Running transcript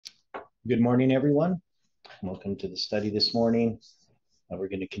Good morning, everyone. Welcome to the study this morning. We're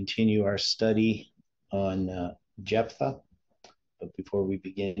going to continue our study on Jephthah. But before we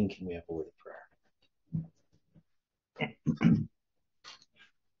begin, can we have a word of prayer?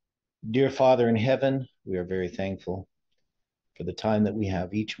 Dear Father in heaven, we are very thankful for the time that we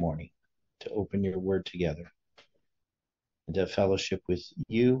have each morning to open your word together and to have fellowship with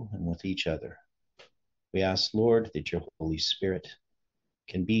you and with each other. We ask, Lord, that your Holy Spirit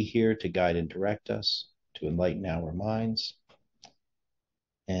can be here to guide and direct us, to enlighten our minds,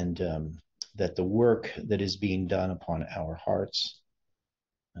 and that the work that is being done upon our hearts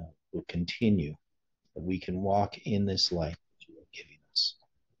will continue, that we can walk in this light that you are giving us.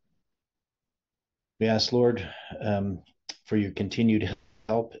 We ask, Lord, for your continued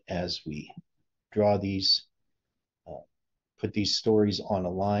help as we draw these, put these stories on a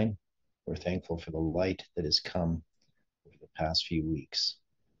line. We're thankful for the light that has come over the past few weeks.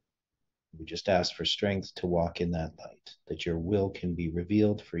 We just ask for strength to walk in that light, that your will can be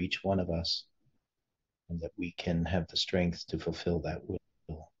revealed for each one of us, and that we can have the strength to fulfill that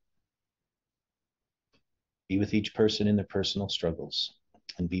will. Be with each person in their personal struggles,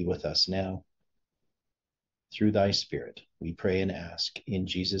 and be with us now. Through thy Spirit, we pray and ask in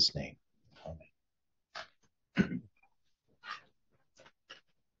Jesus' name. Amen.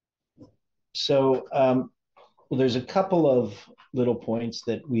 So there's a couple of little points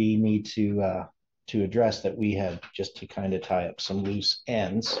that we need to address that we have just to kind of tie up some loose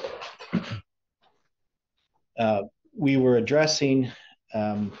ends. We were addressing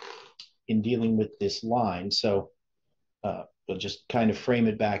in dealing with this line, so we'll just kind of frame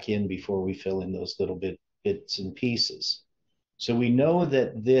it back in before we fill in those little bits and pieces. So we know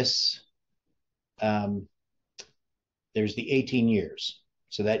that this, there's the 18 years.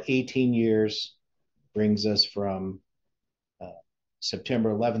 So that 18 years brings us from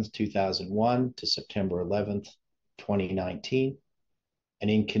September 11th, 2001 to September 11th, 2019.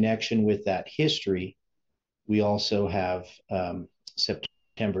 And in connection with that history, we also have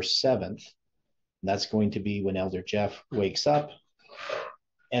September 7th. That's going to be when Elder Jeff wakes up.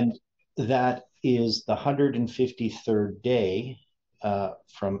 And that is the 153rd day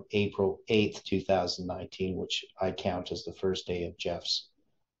from April 8th, 2019, which I count as the first day of Jeff's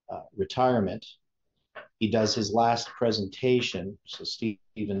retirement. He does his last presentation. So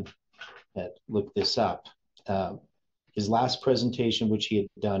Stephen had looked this up. His last presentation, which he had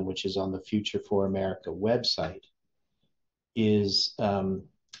done, which is on the Future for America website, is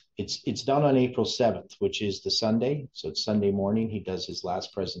it's done on April 7th, which is the Sunday. So it's Sunday morning. He does his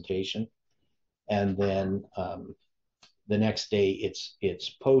last presentation, and then the next day it's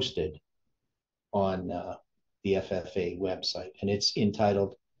posted on the FFA website, and it's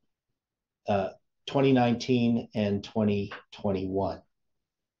entitled 2019 and 2021.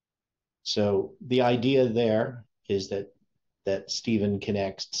 So the idea there is that Stephen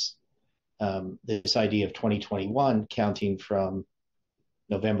connects this idea of 2021 counting from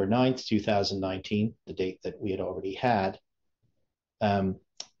November 9th, 2019, the date that we had already had,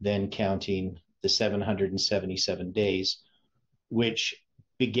 then counting the 777 days, which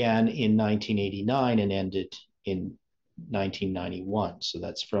began in 1989 and ended in 1991. So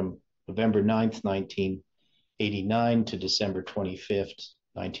that's from November 9th, 1989 to December 25th,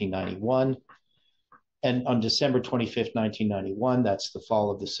 1991. And on December 25th, 1991, that's the fall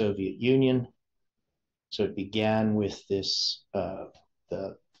of the Soviet Union. So it began with this,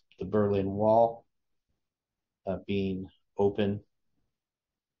 the Berlin Wall being open,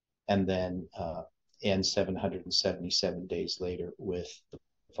 and then ends 777 days later with the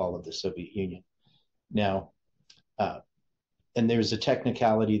fall of the Soviet Union. Now, and there's a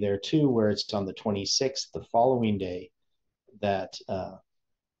technicality there too, where it's on the 26th, the following day, that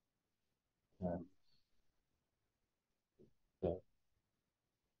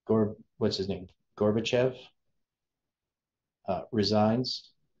what's his name? Gorbachev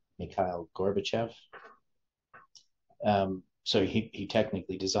resigns, Mikhail Gorbachev. So he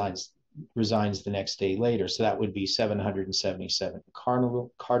technically resigns the next day later. So that would be 777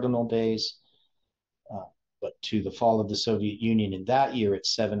 cardinal days. But to the fall of the Soviet Union in that year,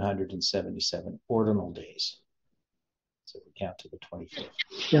 it's 777 ordinal days. So we count to the 25th.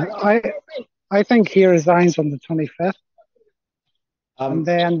 Yeah, I think he resigns on the 25th. And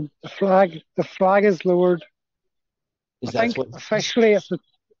then the flag is lowered. Officially it's the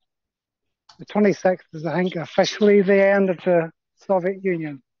 26th is, I think, officially the end of the Soviet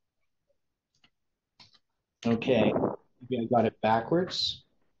Union. Okay, maybe I got it backwards.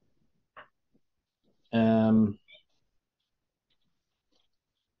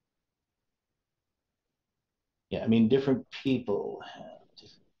 Yeah, I mean, different people have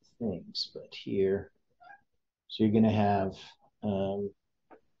different things, but here, so you're going to have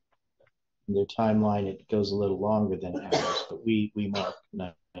their timeline. It goes a little longer than ours, but we mark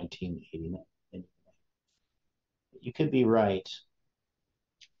 1989. You could be right.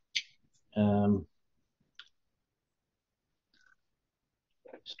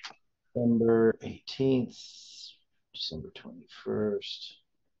 December 18th, December 21st.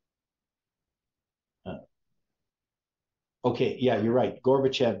 Okay, yeah, you're right.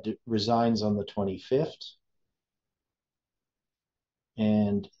 Gorbachev resigns on the 25th.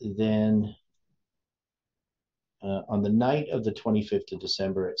 And then on the night of the 25th of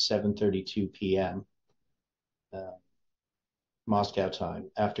December at 7:32 p.m., Moscow time,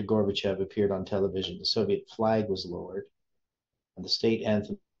 after Gorbachev appeared on television, the Soviet flag was lowered, and the state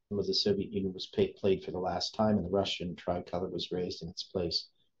anthem of the Soviet Union was played for the last time, and the Russian tricolor was raised in its place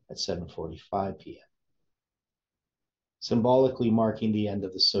at 7:45 p.m., symbolically marking the end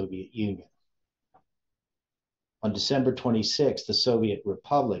of the Soviet Union. On December 26th, the Soviet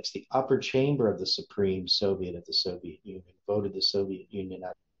republics, the upper chamber of the Supreme Soviet of the Soviet Union, voted the Soviet Union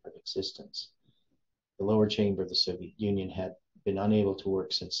out of existence. The lower chamber of the Soviet Union had been unable to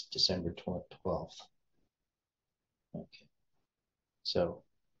work since December 12th. Okay. So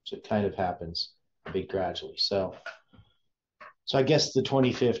it kind of happens a bit gradually. So I guess the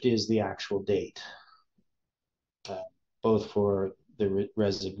 25th is the actual date, both for the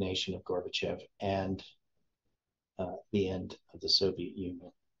resignation of Gorbachev and the end of the Soviet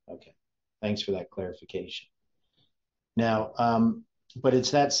Union. Okay, thanks for that clarification. Now, but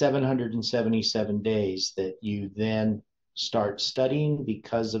it's that 777 days that you then start studying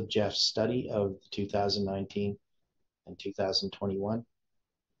because of Jeff's study of 2019 and 2021.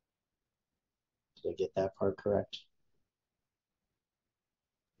 Did I get that part correct?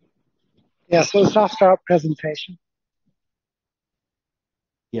 Yeah, so it's after our presentation.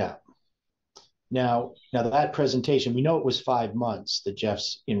 Yeah. Now that presentation, we know it was 5 months that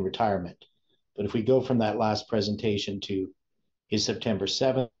Jeff's in retirement. But if we go from that last presentation to his September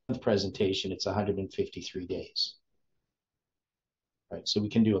 7th presentation, it's 153 days. Right, so we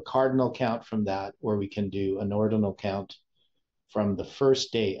can do a cardinal count from that, or we can do an ordinal count from the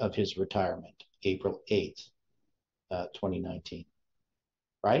first day of his retirement, April 8th, 2019,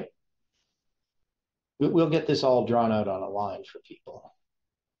 right? We'll get this all drawn out on a line for people.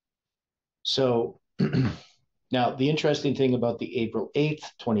 So now the interesting thing about the April 8th,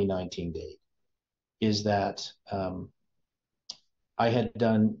 2019 date is that I had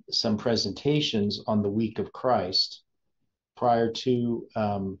done some presentations on the week of Christ prior to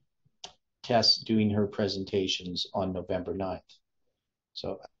Tess doing her presentations on November 9th.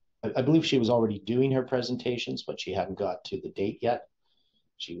 So I believe she was already doing her presentations, but she hadn't got to the date yet.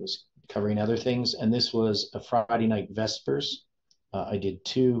 She was covering other things. And this was a Friday night Vespers. I did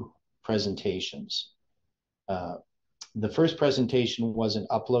 2 presentations. The first presentation wasn't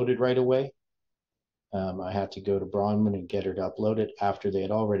uploaded right away. I had to go to Bronwyn and get her to upload it after they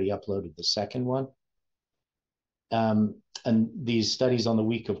had already uploaded the second one. And these studies on the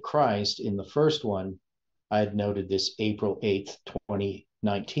week of Christ, in the first one, I had noted this April 8th,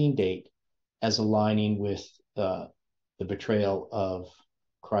 2019 date as aligning with the betrayal of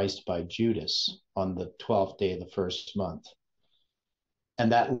Christ by Judas on the 12th day of the first month.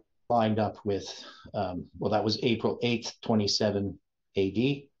 And that lined up with, well, that was April 8th, 27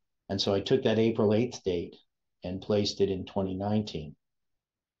 AD. And so I took that April 8th date and placed it in 2019.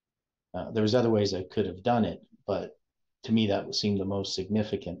 There was other ways I could have done it, but to me, that seemed the most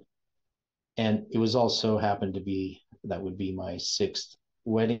significant. And it was also happened to be, that would be my 6th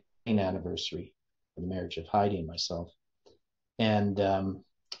wedding anniversary for the marriage of Heidi and myself. And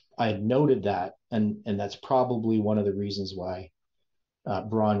I had noted that, and that's probably one of the reasons why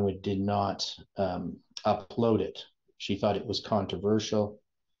Bronwyn did not upload it. She thought it was controversial,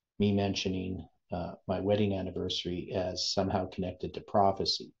 me mentioning my wedding anniversary as somehow connected to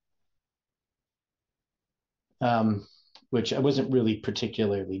prophecy. Which I wasn't really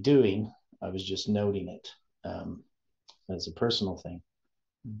particularly doing. I was just noting it as a personal thing.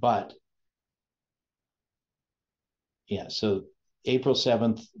 But yeah, so April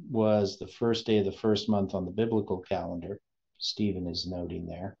 7th was the first day of the first month on the biblical calendar. Stephen is noting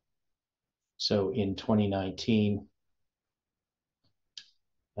there. So in 2019,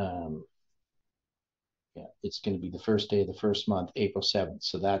 yeah, it's going to be the first day of the first month, April 7th.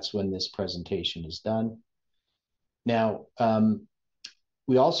 So that's when this presentation is done. Now,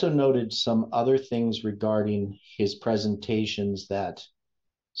 we also noted some other things regarding his presentations that,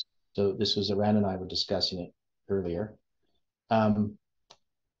 so this was Aran and I were discussing it earlier.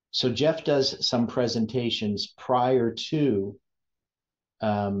 So Jeff does some presentations prior to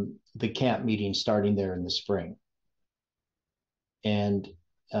the camp meeting starting there in the spring. And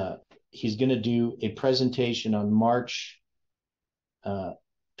he's going to do a presentation on March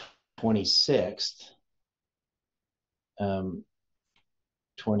 26th,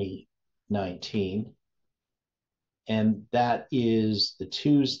 2019. And that is the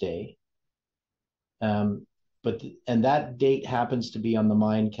Tuesday. And that date happens to be on the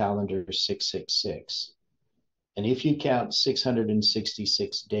Mayan calendar 666. And if you count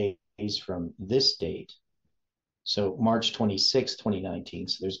 666 days from this date, so March 26, 2019,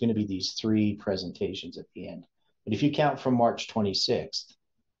 so there's going to be these 3 presentations at the end. But if you count from March 26th,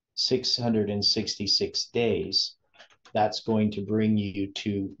 666 days, that's going to bring you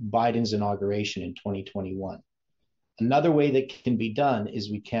to Biden's inauguration in 2021. Another way that can be done is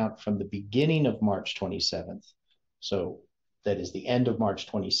we count from the beginning of March 27th. So that is the end of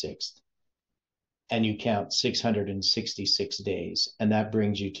March 26th. And you count 666 days. And that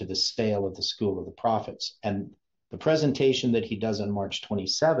brings you to the sale of the School of the Prophets. And the presentation that he does on March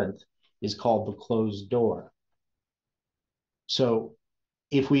 27th is called The Closed Door. So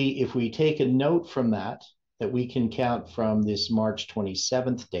if we take a note from that we can count from this March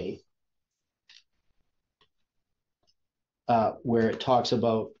 27th date, where it talks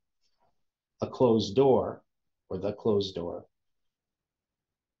about a closed door, or the closed door,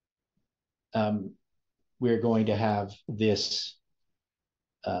 we're going to have this,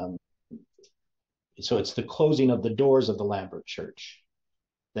 so it's the closing of the doors of the Lambert Church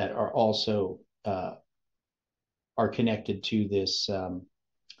that are also are connected to this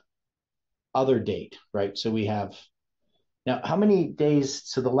other date, right? So we have, now how many days,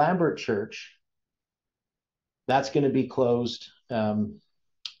 so the Lambert Church, that's going to be closed.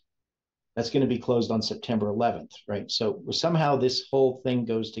 That's going to be closed on September 11th, right? So somehow this whole thing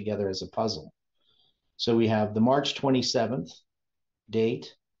goes together as a puzzle. So we have the March 27th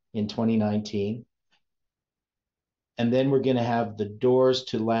date in 2019. And then we're going to have the doors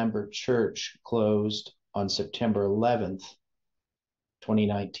to Lambert Church closed on September 11th,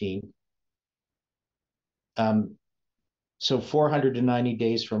 2019. So 490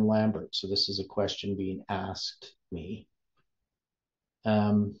 days from Lambert. So this is a question being asked me.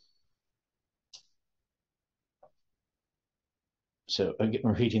 So I'm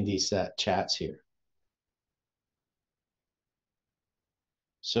reading these chats here.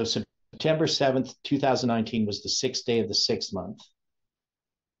 So September 7th, 2019 was the 6th day of the 6th month.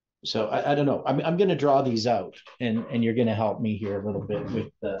 So I don't know. I'm going to draw these out, and you're going to help me here a little bit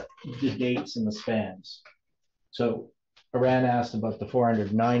with the dates and the spans. So Iran asked about the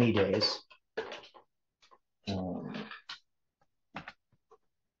 490 days.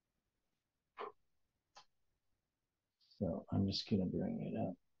 So I'm just going to bring it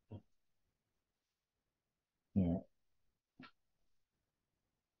up here.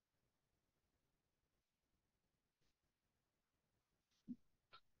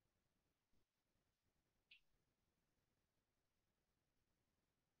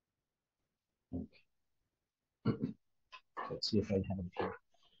 Okay. Let's see if I have it here.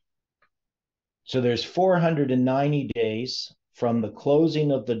 So there's 490 days from the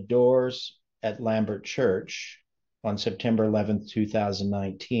closing of the doors at Lambert Church on September 11th,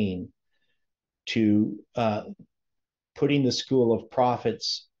 2019, to putting the School of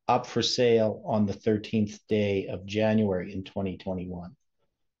Prophets up for sale on the 13th day of January in 2021.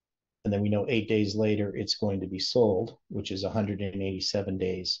 And then we know 8 days later it's going to be sold, which is 187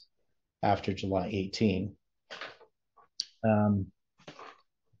 days after July 18.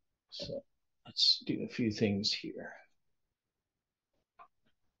 So let's do a few things here.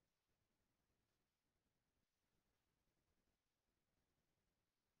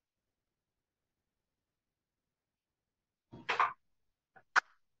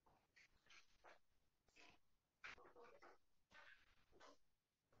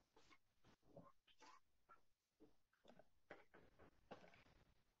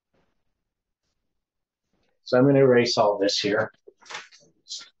 So I'm going to erase all this here.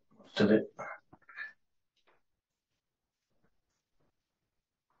 Most of it.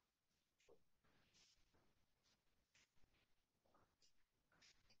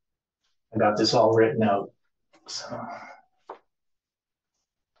 I got this all written out. So.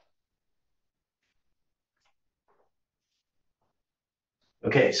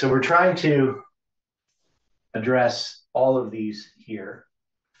 Okay, so we're trying to address all of these here.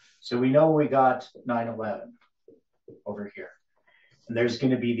 So we know we got 9/11 over here. And there's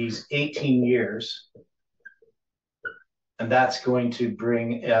going to be these 18 years. And that's going to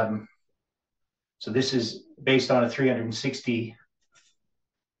bring, so this is based on a 360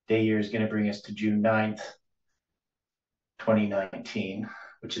 day year, is going to bring us to June 9th, 2019,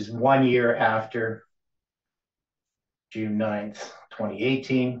 which is 1 year after June 9th,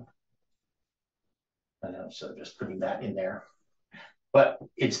 2018. I know, so just putting that in there. But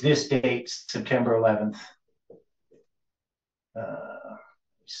it's this date, September 11th.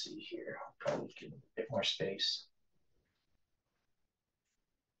 Let's see here. Probably give a bit more space.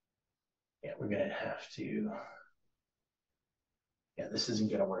 Yeah, we're going to have to. Yeah, this isn't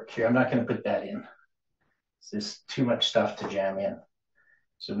going to work here. I'm not going to put that in. There's too much stuff to jam in.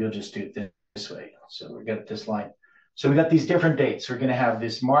 So we'll just do it this way. So we've got this line. So we got these different dates. We're going to have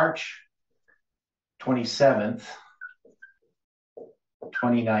this March 27th,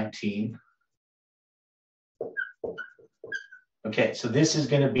 2019. Okay, so this is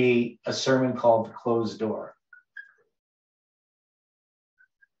going to be a sermon called The Closed Door.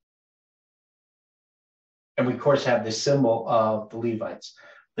 And we, of course, have the symbol of the Levites.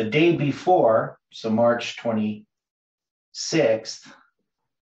 The day before, so March 26th,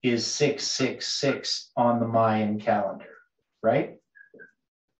 is 666 on the Mayan calendar, right?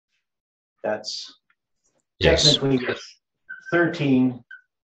 That's technically 13,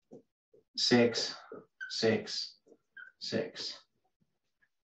 6, 6, 6.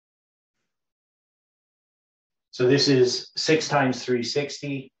 So this is 6 times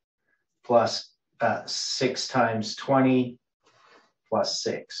 360 plus 6 times 20 plus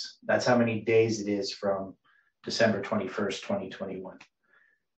 6. That's how many days it is from December 21st, 2021.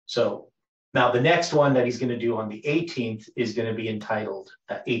 So now the next one that he's going to do on the 18th is going to be entitled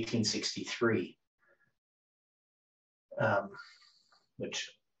 1863,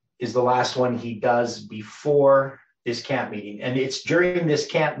 which is the last one he does before this camp meeting. And it's during this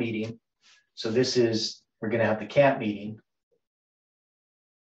camp meeting. So this is, we're going to have the camp meeting.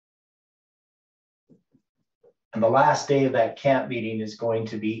 And the last day of that camp meeting is going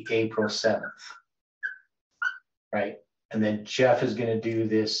to be April 7th, right? And then Jeff is going to do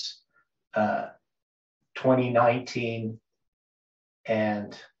this 2019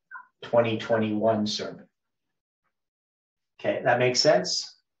 and 2021 sermon. Okay, that makes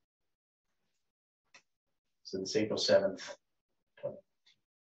sense? So it's April 7th.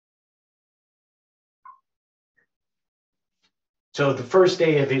 So the first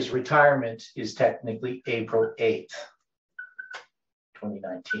day of his retirement is technically April 8th,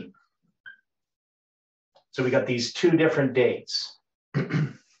 2019. So we got these two different dates. Are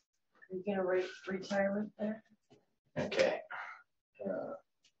you going to write retirement there? Okay.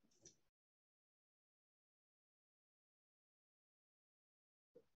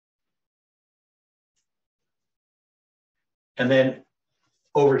 And then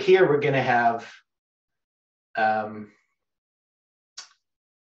over here, we're going to have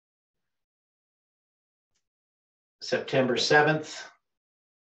September 7th,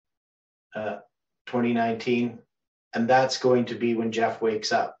 2019, and that's going to be when Jeff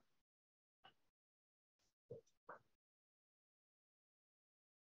wakes up.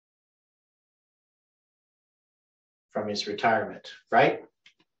 From his retirement, right?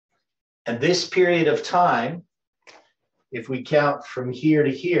 And this period of time, if we count from here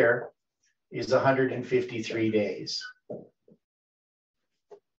to here, is 153 days.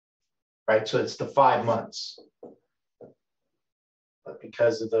 Right, so it's the 5 months. But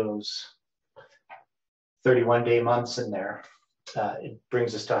because of those 31-day months in there, it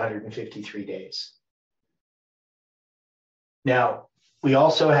brings us to 153 days. Now, we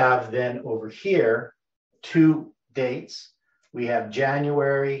also have then over here 2 dates. We have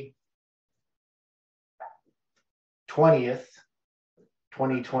January 20th,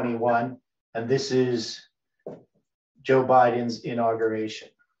 2021, and this is Joe Biden's inauguration,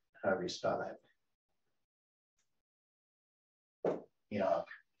 however you spell that.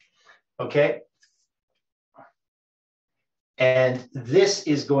 Okay. And this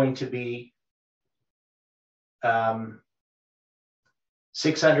is going to be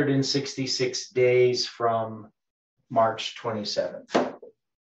 666 days from March 27th.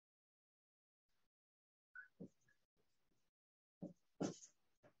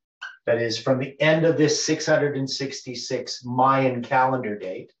 That is from the end of this 666 Mayan calendar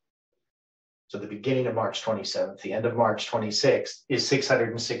date. So the beginning of March 27th, the end of March 26th is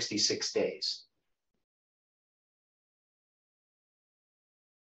 666 days.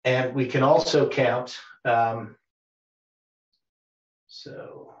 And we can also count,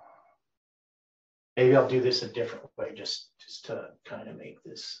 so maybe I'll do this a different way, just to kind of make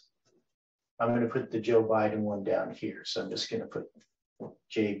this. I'm going to put the Joe Biden one down here. So I'm just going to put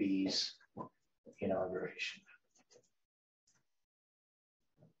JB's inauguration.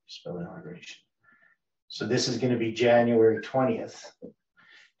 Spell inauguration. So this is going to be January 20th.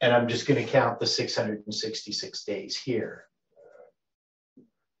 And I'm just going to count the 666 days here.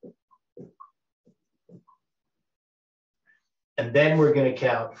 And then we're going to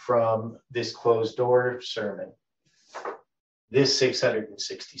count from this closed door sermon, this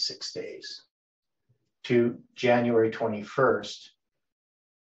 666 days to January 21st,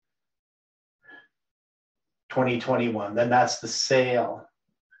 2021. Then that's the sale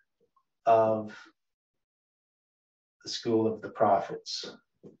of the School of the Prophets,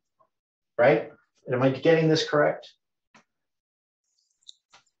 right? Am I getting this correct?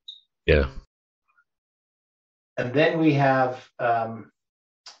 Yeah. And then we have,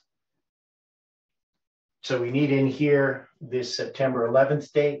 so we need in here this September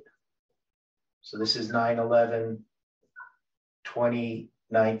 11th date. So this is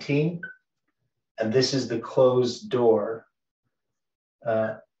 9/11/2019. And this is the closed door.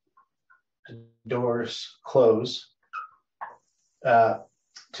 Doors close to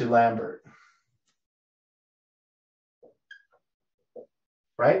Lambert.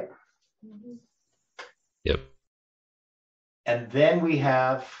 Right? Yep. And then we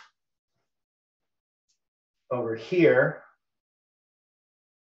have over here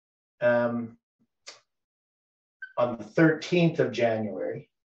on the 13th of January.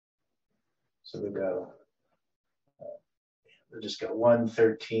 So we'll just go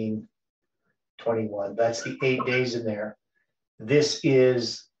 1/13/21. That's the 8 days in there. This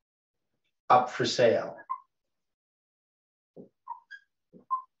is up for sale.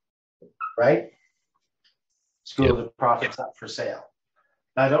 Right? School of the Prophets up for sale.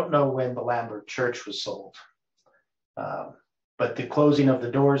 I don't know when the Lambert Church was sold, but the closing of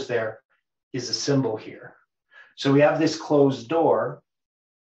the doors there is a symbol here. So we have this closed door,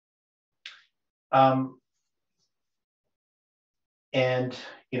 and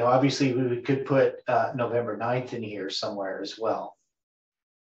obviously we could put November 9th in here somewhere as well.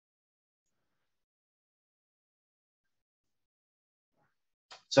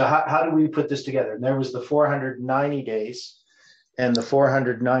 So how do we put this together? And there was the 490 days, and the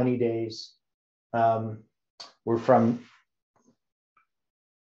 490 days were from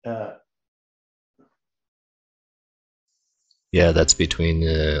yeah, that's between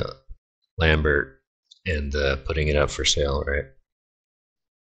Lambert and putting it up for sale, right?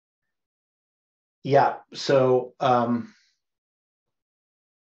 Yeah. So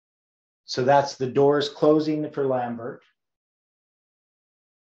so that's the doors closing for Lambert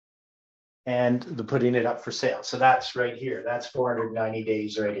and the putting it up for sale. So that's right here. That's 490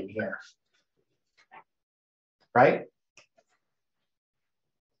 days right in here. Right?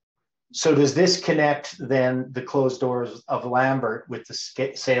 So does this connect then the closed doors of Lambert with the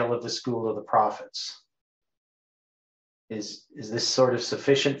sale of the School of the Prophets? Is this sort of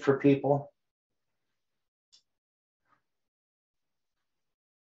sufficient for people?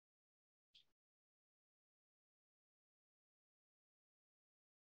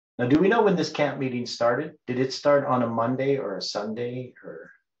 Now, do we know when this camp meeting started? Did it start on a Monday or a Sunday,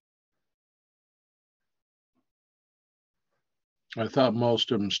 or? I thought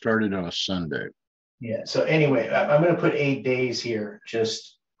most of them started on a Sunday. Yeah. So anyway, I'm going to put 8 days here,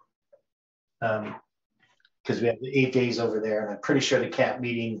 just because we have the 8 days over there, and I'm pretty sure the camp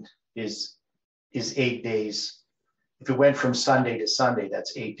meeting is 8 days. If it went from Sunday to Sunday,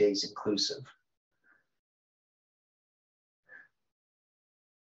 that's 8 days inclusive.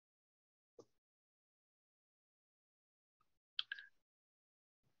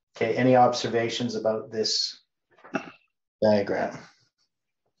 Okay. Any observations about this diagram?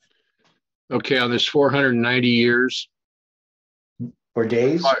 Okay, on this 490 years. Or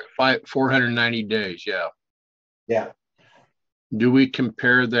days? 490 days, yeah. Yeah. Do we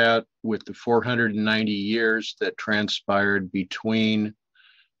compare that with the 490 years that transpired between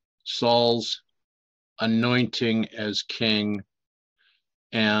Saul's anointing as king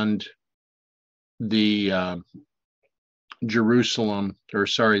and the the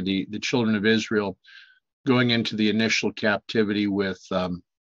children of Israel going into the initial captivity with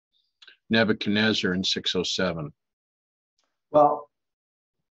Nebuchadnezzar in 607? Well,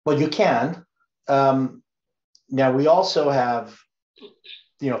 you can. Now we also have,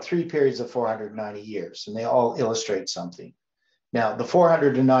 3 periods of 490 years, and they all illustrate something. Now, the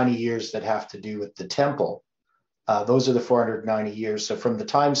 490 years that have to do with the temple, those are the 490 years. So from the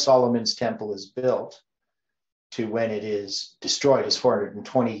time Solomon's temple is built to when it is destroyed is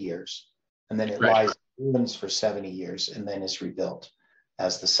 420 years. And then it lies in ruins for 70 years and then is rebuilt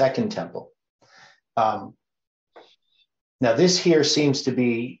as the second temple. Now, this here seems to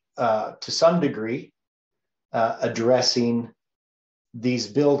be, to some degree, addressing these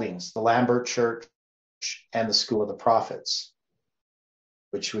buildings, the Lambert Church and the School of the Prophets,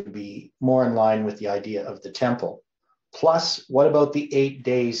 which would be more in line with the idea of the temple. Plus, what about the 8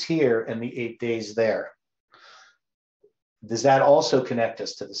 days here and the 8 days there? does that also connect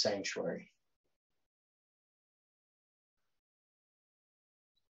us to the sanctuary?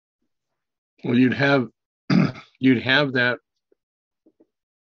 Well, you'd have that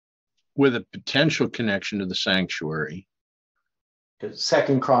with a potential connection to the sanctuary. Because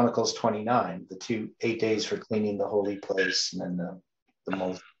 2 Chronicles 29, the 8 days for cleaning the holy place, and then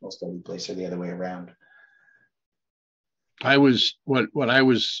the most holy place, or the other way around. What I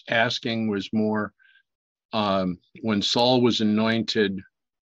was asking was more when Saul was anointed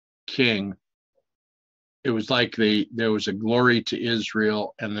king, it was like there was a glory to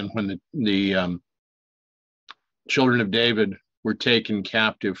Israel, and then when the children of David were taken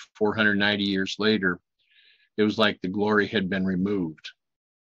captive 490 years later, it was like the glory had been removed.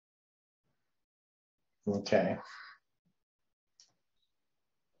 Okay.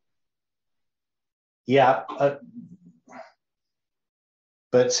 Yeah.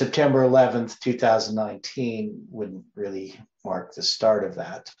 But September 11th, 2019 wouldn't really mark the start of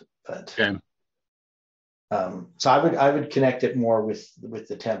that. But okay. So I would connect it more with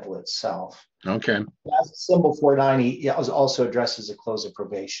the temple itself. Okay. As symbol 490 also addresses a close of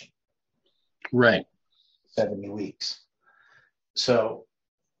probation. Right. 70 weeks. So,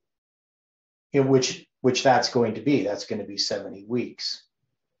 which that's going to be. That's going to be 70 weeks.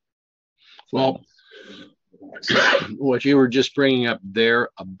 Well, what you were just bringing up there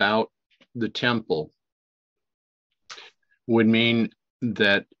about the temple would mean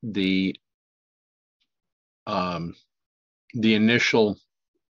that the initial,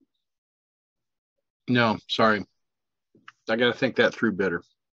 no, sorry, I got to think that through better.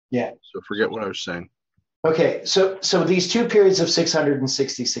 Yeah. So forget what I was saying. Okay, so these two periods of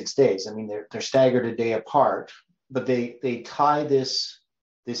 666 days, I mean, they're staggered a day apart, but they tie this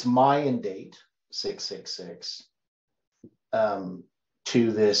Mayan date 666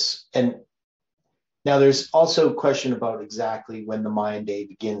 to this. And now there's also a question about exactly when the Mayan day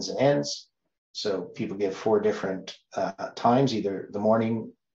begins and ends. So people give 4 different times, either the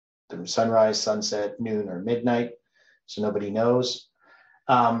morning, the sunrise, sunset, noon, or midnight. So nobody knows.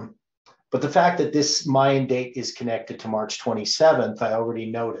 But the fact that this Mayan date is connected to March 27th, I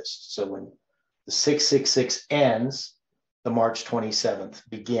already noticed. So when the 666 ends, the March 27th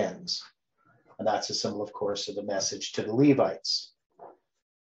begins. And that's a symbol, of course, of the message to the Levites.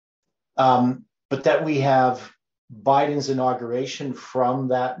 But that we have Biden's inauguration from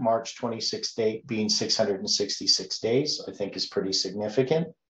that March 26th date being 666 days, I think is pretty significant.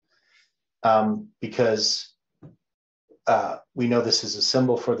 Because we know this is a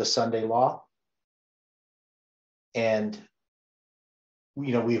symbol for the Sunday law. And,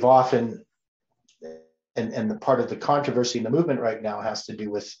 we've often, and the part of the controversy in the movement right now has to do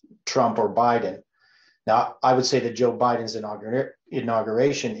with Trump or Biden. Now, I would say that Joe Biden's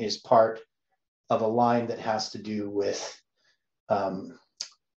inauguration is part of a line that has to do with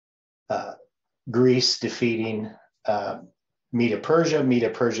Greece defeating Medo-Persia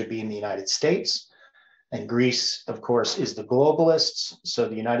being the United States. And Greece, of course, is the globalists. So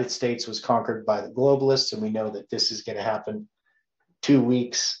the United States was conquered by the globalists. And we know that this is going to happen 2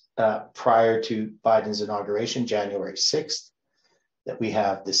 weeks prior to Biden's inauguration, January 6th, that we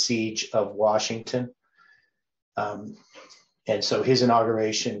have the siege of Washington. And so his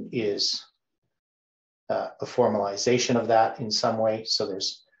inauguration is a formalization of that in some way. So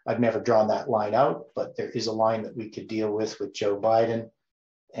I've never drawn that line out, but there is a line that we could deal with Joe Biden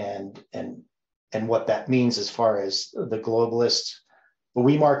and what that means as far as the globalists. But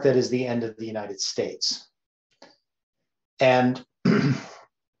we mark that as the end of the United States. And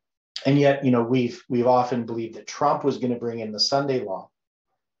yet, we've often believed that Trump was going to bring in the Sunday law.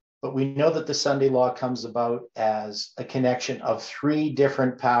 But we know that the Sunday law comes about as a connection of 3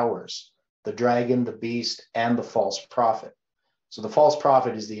 different powers: the dragon, the beast, and the false prophet. So the false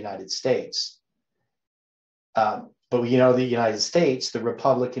prophet is the United States. But the United States, the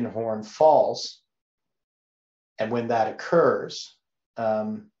Republican horn falls. And when that occurs,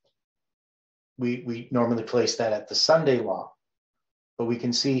 we normally place that at the Sunday law. But we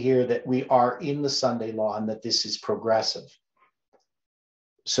can see here that we are in the Sunday law and that this is progressive.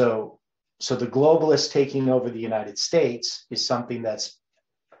 So the globalists taking over the United States is something that's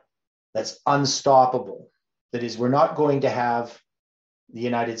unstoppable. That is, we're not going to have the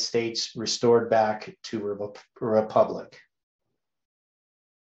United States restored back to a republic.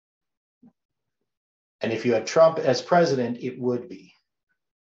 And if you had Trump as president, it would be.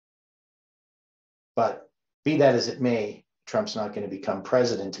 But be that as it may, Trump's not going to become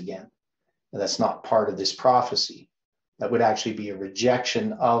president again. And that's not part of this prophecy. That would actually be a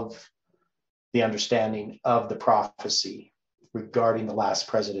rejection of the understanding of the prophecy regarding the last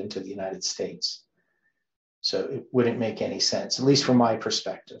president of the United States. So it wouldn't make any sense, at least from my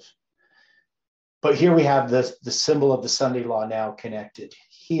perspective. But here we have the symbol of the Sunday law now connected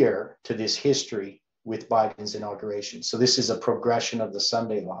here to this history with Biden's inauguration. So this is a progression of the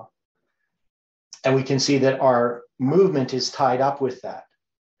Sunday law. And we can see that our movement is tied up with that.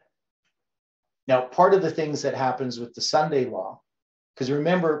 Now, part of the things that happens with the Sunday law, because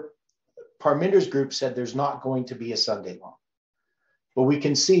remember, Parminder's group said there's not going to be a Sunday law. But we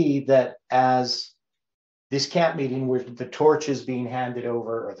can see that as this camp meeting where the torch is being handed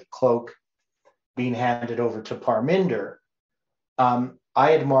over, or the cloak being handed over to Parminder,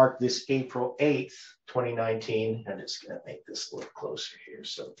 I had marked this April 8th, 2019, and it's going to make this a little closer here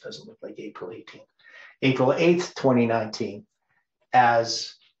so it doesn't look like April 18th. April 8th, 2019,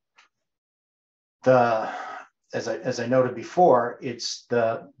 as I noted before, it's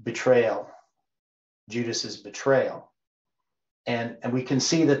the betrayal, Judas's betrayal. And we can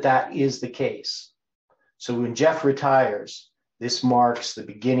see that that is the case. So when Jeff retires, this marks the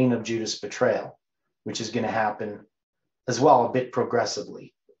beginning of Judas' betrayal, which is going to happen as well, a bit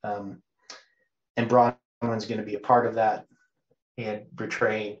progressively. And Bronwyn's going to be a part of that and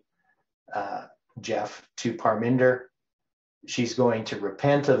betraying Jeff to Parminder. She's going to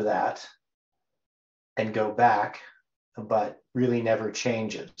repent of that and go back, but really never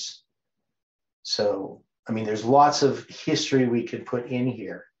changes. So, I mean, there's lots of history we could put in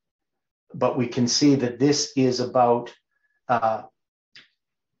here, but we can see that this is about the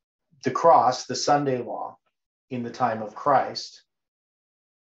cross, the Sunday law in the time of Christ.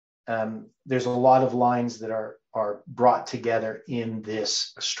 There's a lot of lines that are brought together in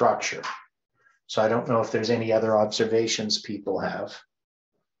this structure. So I don't know if there's any other observations people have.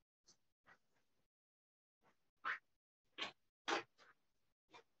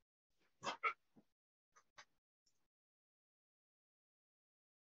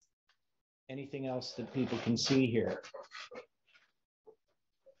 Anything else that people can see here?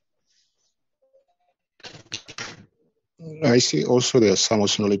 I see also the Samuel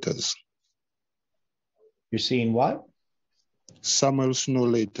Snow letters. You're seeing what? Samuel Snow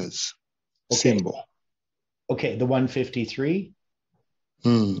letters. Okay. Symbol. Okay, the 153?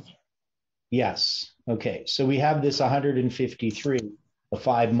 Yes. Okay, so we have this 153, the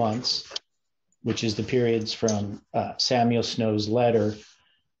 5 months, which is the periods from Samuel Snow's letter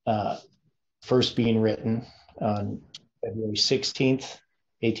first being written on February 16th,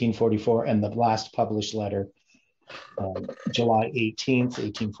 1844, and the last published letter, July 18th,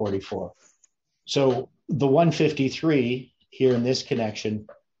 1844. So the 153 here in this connection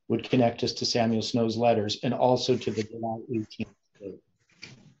would connect us to Samuel Snow's letters and also to the July 18th date.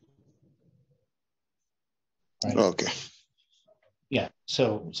 Right? Okay. Yeah,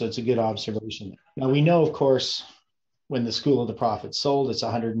 so it's a good observation. Now we know, of course, when the School of the Prophets sold, it's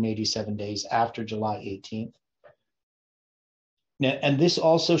 187 days after July 18th. Now, and this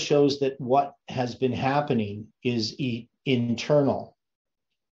also shows that what has been happening is internal.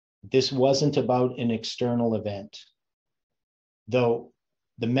 This wasn't about an external event, though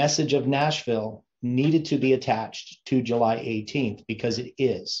the message of Nashville needed to be attached to July 18th because it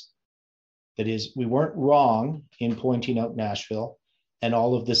is. That is, we weren't wrong in pointing out Nashville and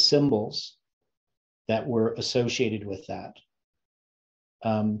all of the symbols that were associated with that.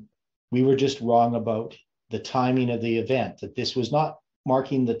 We were just wrong about the timing of the event, that this was not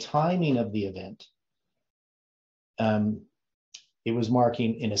marking the timing of the event. It was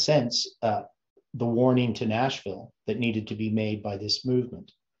marking, in a sense, the warning to Nashville that needed to be made by this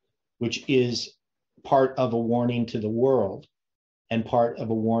movement, which is part of a warning to the world and part of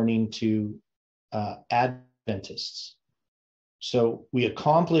a warning to Adventists. So we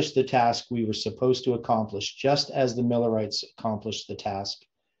accomplished the task we were supposed to accomplish, just as the Millerites accomplished the task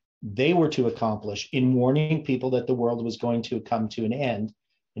they were to accomplish in warning people that the world was going to come to an end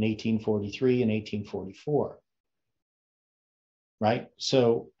in 1843 and 1844. Right?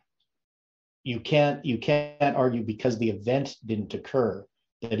 So you can't argue because the event didn't occur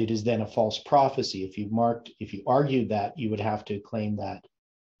that it is then a false prophecy. If you argued that, you would have to claim that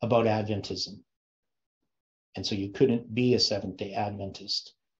about Adventism. And so you couldn't be a Seventh-day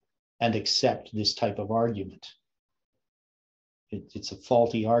Adventist and accept this type of argument. It's a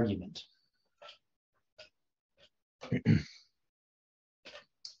faulty argument.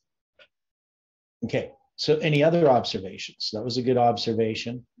 Okay, so any other observations? That was a good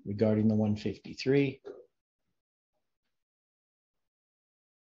observation regarding the 153.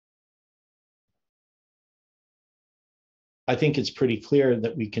 I think it's pretty clear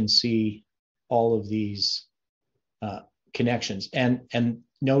that we can see all of these connections. And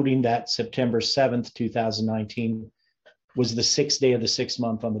noting that September 7th, 2019 was the sixth day of the sixth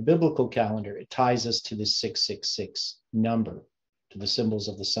month on the biblical calendar. It ties us to the 666 number, to the symbols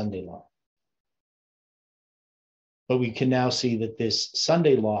of the Sunday law. But we can now see that this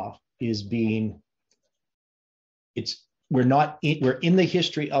Sunday law is being, we're in the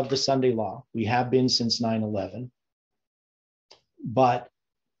history of the Sunday law. We have been since 9/11, but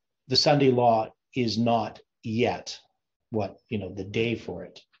the Sunday law is not yet the day for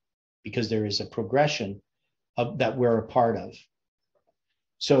it, because there is a progression that we're a part of.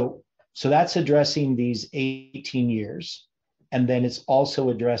 So that's addressing these 18 years. And then it's also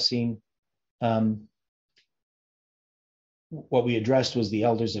addressing what we addressed was the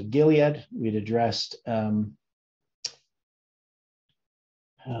elders of Gilead. We'd addressed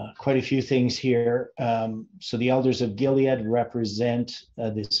quite a few things here. So the elders of Gilead represent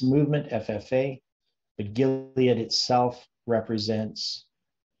this movement, FFA, but Gilead itself represents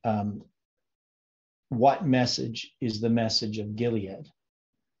what message is the message of Gilead?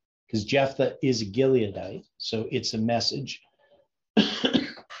 Because Jephthah is a Gileadite, so it's a message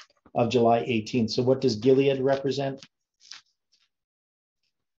of July 18th. So what does Gilead represent?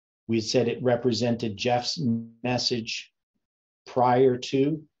 We said it represented Jeff's message prior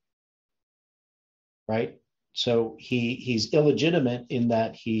to, right? So he's illegitimate in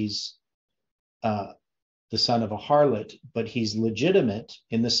that he's the son of a harlot, but he's legitimate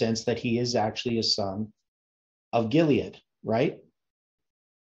in the sense that he is actually a son of Gilead, right?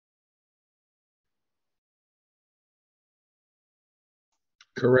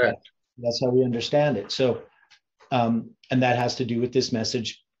 Correct. That's how we understand it. So, and that has to do with this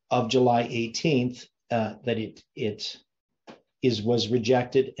message of July 18th, that it was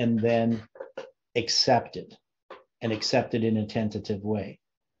rejected and then accepted, and accepted in a tentative way.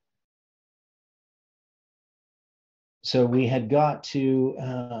 So we had got to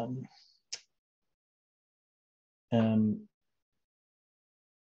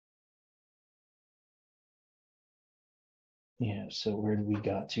so where did we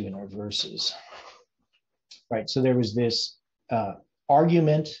got to in our verses? Right, so there was this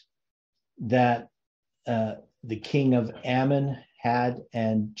argument that the king of Ammon had,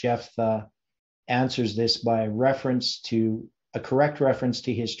 and Jephthah answers this by a correct reference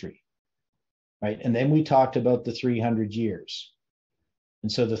to history, right? And then we talked about the 300 years.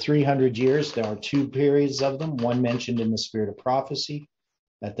 And so the 300 years, there are two periods of them, one mentioned in the Spirit of Prophecy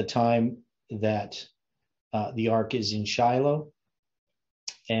at the time that the ark is in Shiloh.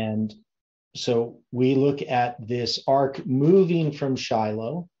 And so we look at this ark moving from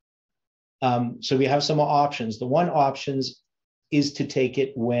Shiloh. So we have some options. The one option is to take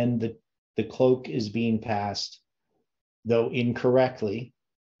it when the cloak is being passed, though incorrectly,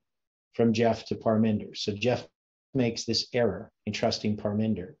 from Jeff to Parminder. So Jeff makes this error in trusting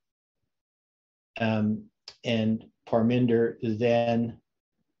Parminder. And Parminder then,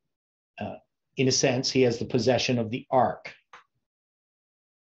 in a sense, he has the possession of the ark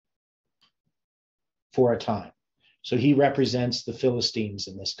for a time. So he represents the Philistines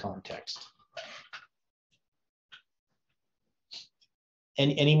in this context.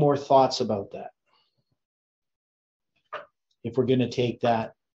 And any more thoughts about that? If we're going to take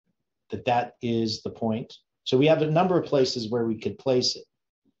that is the point. So we have a number of places where we could place it.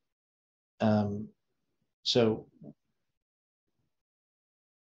 So,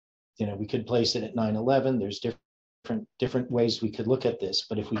 we could place it at 9/11. There's different ways we could look at this.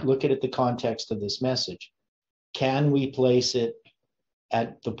 But if we look at it the context of this message, can we place it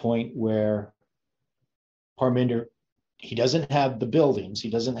at the point where Parminder, he doesn't have the buildings, he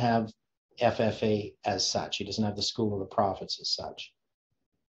doesn't have FFA as such, he doesn't have the School of the Prophets as such,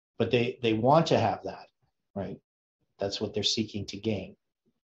 but they want to have that, right? That's what they're seeking to gain.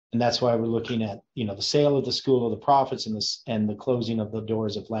 And that's why we're looking at, the sale of the School of the Prophets and the closing of the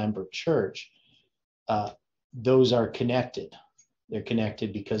doors of Lambert Church. Those are connected. They're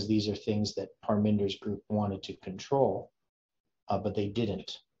connected because these are things that Parminder's group wanted to control, but they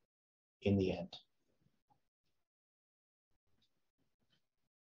didn't in the end.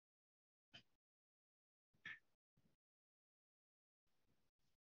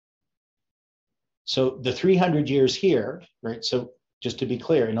 So the 300 years here, right? So just to be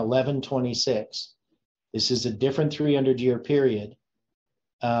clear, in 1126, this is a different 300-year period.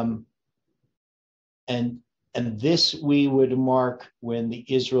 And this we would mark when the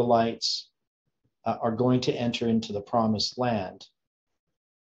Israelites are going to enter into the promised land.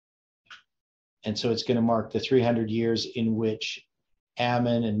 And so it's going to mark the 300 years in which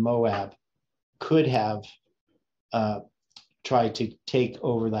Ammon and Moab could have tried to take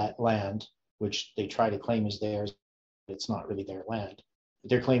over that land, which they try to claim is theirs, but it's not really their land. But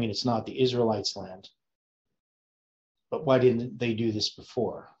they're claiming it's not the Israelites' land. But why didn't they do this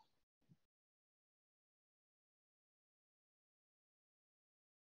before?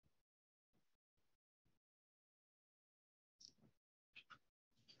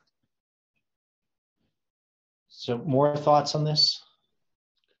 So more thoughts on this?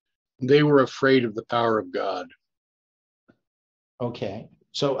 They were afraid of the power of God. Okay.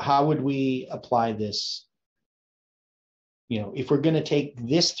 So how would we apply this? You know, if we're going to take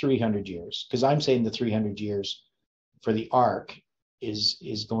this 300 years, because I'm saying the 300 years for the ark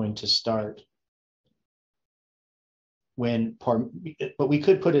is going to start when, but we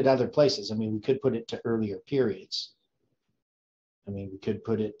could put it other places. I mean, we could put it to earlier periods. I mean, we could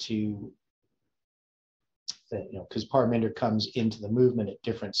put it to, you know, because Parminder comes into the movement at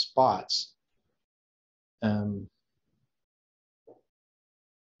different spots.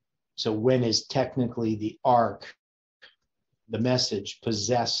 So when is technically the ark, the message,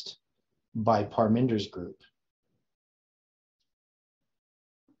 possessed by Parminder's group?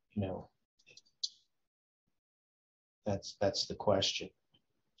 You know, that's the question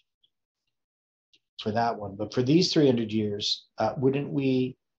for that one. But for these 300 years, wouldn't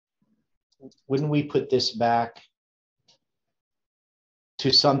we put this back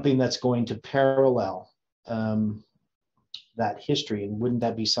to something that's going to parallel that history? And wouldn't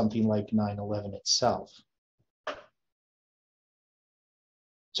that be something like 9/11 itself?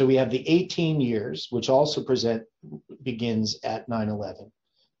 So we have the 18 years, which also begins at 9/11.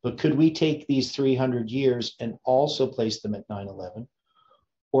 But could we take these 300 years and also place them at 9/11?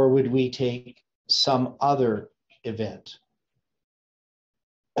 Or would we take some other event?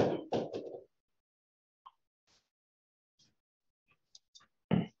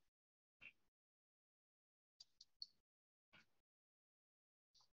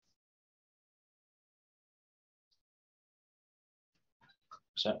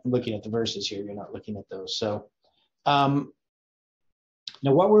 So I'm looking at the verses here. You're not looking at those. So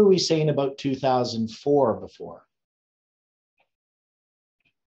now what were we saying about 2004 before?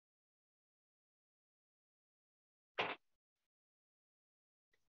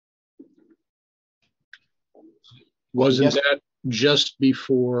 Wasn't that just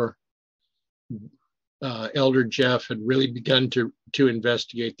before Elder Jeff had really begun to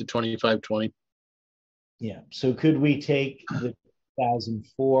investigate the 2520? Yeah. So could we take the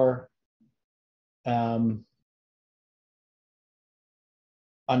 2004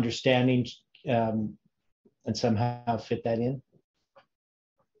 understanding and somehow fit that in?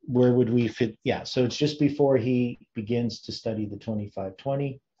 Where would we fit? Yeah. So it's just before he begins to study the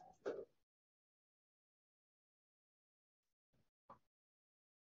 2520.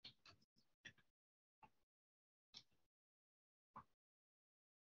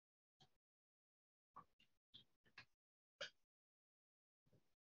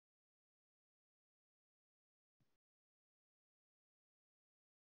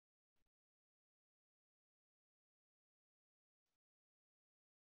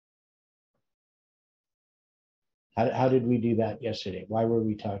 How did we do that yesterday? Why were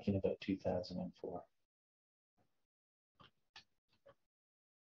we talking about 2004?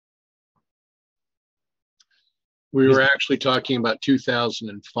 We were actually talking about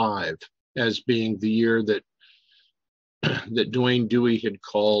 2005 as being the year that that Dwayne Dewey had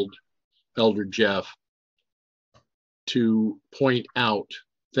called Elder Jeff to point out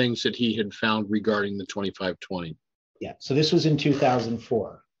things that he had found regarding the 2520. Yeah, so this was in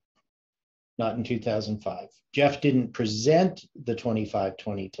 2004, not in 2005. Jeff didn't present the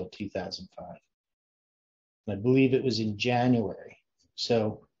 2520 till 2005. I believe it was in January.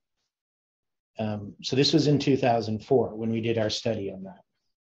 So this was in 2004 when we did our study on that.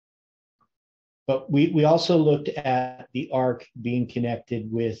 But we also looked at the ark being connected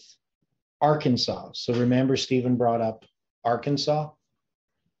with Arkansas. So remember, Stephen brought up Arkansas.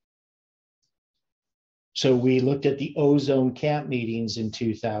 So we looked at the ozone camp meetings in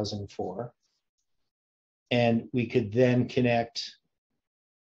 2004, and we could then connect.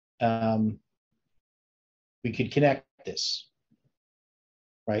 We could connect this,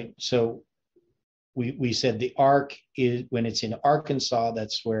 right? So we said the ark is, when it's in Arkansas,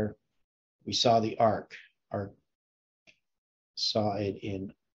 that's where we saw the ark. Saw it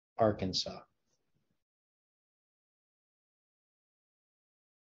in Arkansas.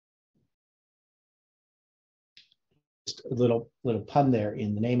 Just a little pun there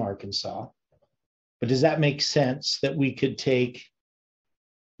in the name Arkansas. But does that make sense that we could take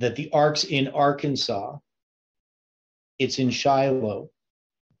that the ark's in Arkansas, it's in Shiloh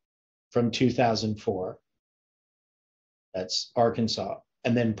from 2004. That's Arkansas.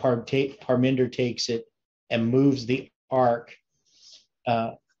 And then Parminder takes it and moves the ark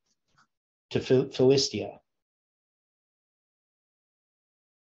to Philistia.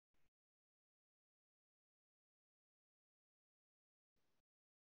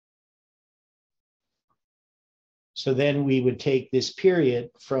 So then we would take this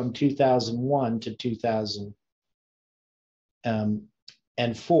period from 2001 to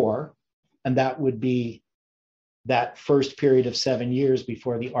 2004, and that would be that first period of 7 years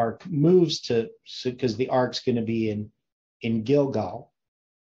before the ark moves to, because the ark's going to be in Gilgal,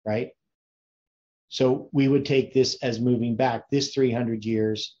 right? So we would take this as moving back. This 300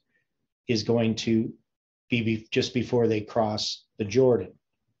 years is going to be just before they cross the Jordan,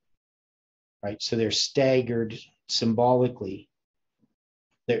 right? So they're staggered symbolically.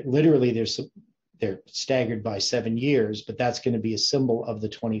 They're staggered by 7 years, but that's going to be a symbol of the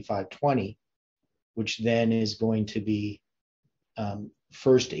 2520, which then is going to be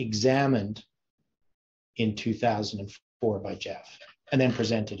first examined in 2004 by Jeff, and then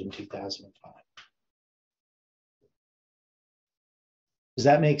presented in 2005. Does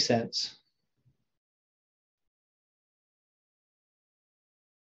that make sense?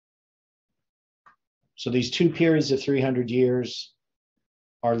 So these two periods of 300 years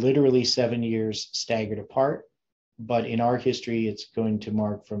are literally 7 years staggered apart, but in our history, it's going to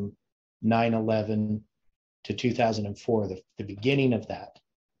mark from 9/11 to 2004, the beginning of that.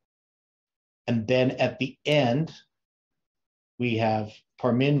 And then at the end, we have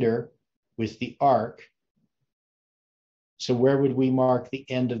Parminder with the ark. So where would we mark the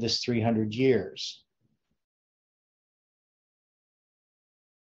end of this 300 years?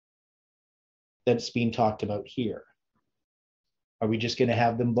 That's being talked about here. Are we just going to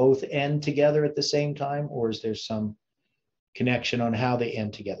have them both end together at the same time, or is there some connection on how they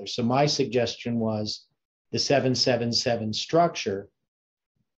end together? So my suggestion was the 777 structure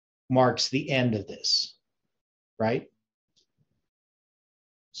marks the end of this, right?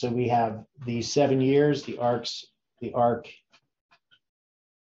 So we have these 7 years, the ark.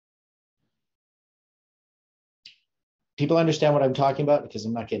 People understand what I'm talking about? Because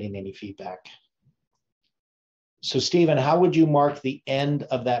I'm not getting any feedback. So Stephen, how would you mark the end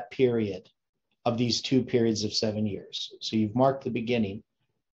of that period, of these two periods of 7 years? So you've marked the beginning.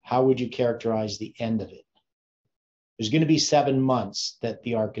 How would you characterize the end of it? There's going to be 7 months that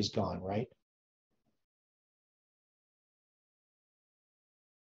the ark is gone, right?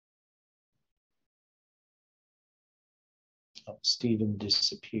 Oh, Stephen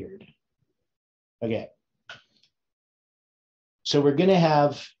disappeared. Okay. So we're going to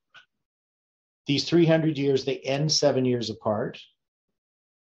have these 300 years, they end 7 years apart.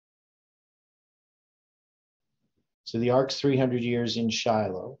 So the ark's 300 years in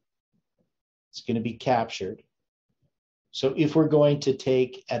Shiloh. It's going to be captured. So if we're going to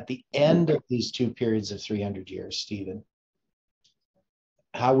take at the end of these two periods of 300 years, Stephen,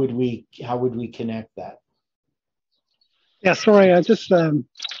 how would we connect that? Yeah, sorry, I just went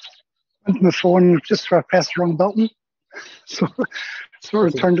to my phone just for I pressed the wrong button. So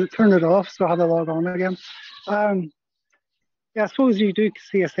sort of turned it off, so I had to log on again. Yeah, I suppose you do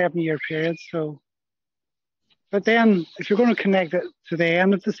see a 7-year period. So, but then if you're going to connect it to the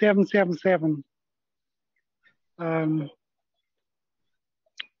end of the 777, I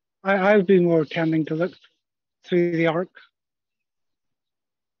would be more tending to look through the ark.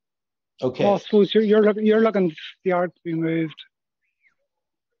 Okay. Well, I suppose you're looking for the ark to be moved.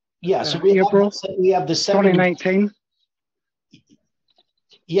 Yeah. So we have the 2019.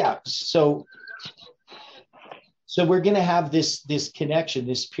 Yeah. So we're going to have this connection,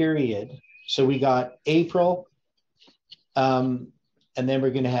 this period. So we got April, and then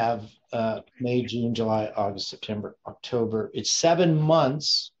we're going to have May, June, July, August, September, October. It's 7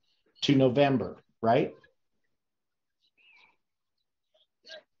 months to November, right?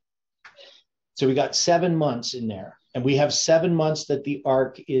 So we got 7 months in there, and we have 7 months that the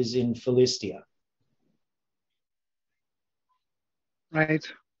ark is in Philistia. Right.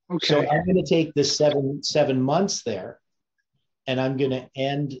 Okay. So I'm going to take the seven months there, and I'm going to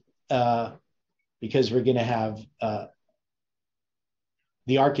end because we're going to have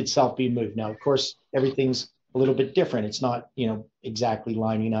the ark itself being moved. Now, of course, everything's a little bit different. It's not, exactly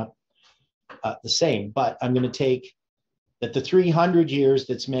lining up the same. But I'm going to take that the 300 years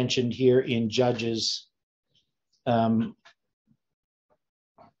that's mentioned here in Judges. So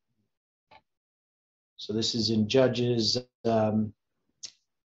this is in Judges.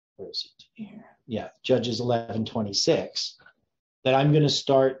 Where is it here? Yeah, Judges 11:26. That I'm going to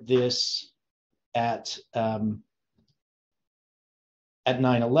start this at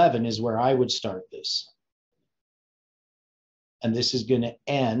 9/11 is where I would start this, and this is going to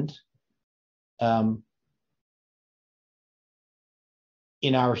end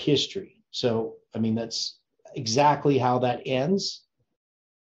in our history. So, I mean, that's exactly how that ends.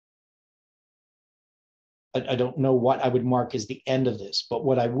 I don't know what I would mark as the end of this, but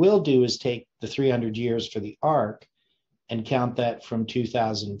what I will do is take the 300 years for the ark and count that from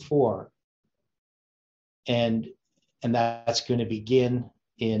 2004. And that's going to begin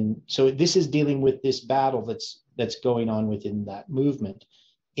in, so this is dealing with this battle that's going on within that movement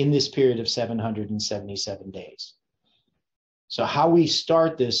in this period of 777 days. So how we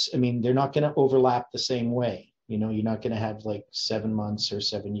start this, I mean, they're not going to overlap the same way. You know, you're not going to have like 7 months or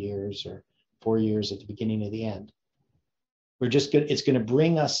 7 years or 4 years at the beginning of the end. We're just going, it's going to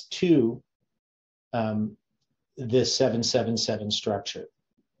bring us to this 777 structure.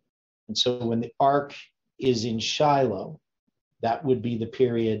 And so when the ark is in Shiloh, that would be the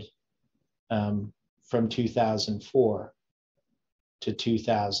period from 2004 to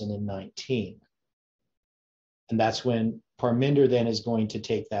 2019. And that's when Parminder then is going to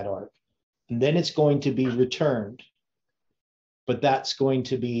take that ark. And then it's going to be returned. But that's going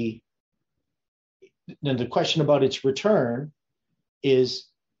to be, now the question about its return is,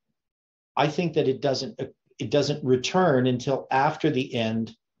 I think that it doesn't return until after the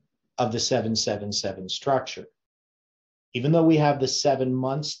end of the 777 structure. Even though we have the 7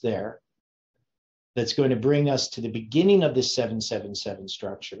 months there, that's going to bring us to the beginning of this 777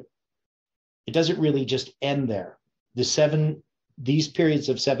 structure, it doesn't really just end there. These periods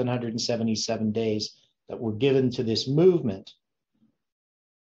of 777 days that were given to this movement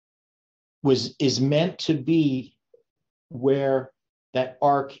is meant to be where that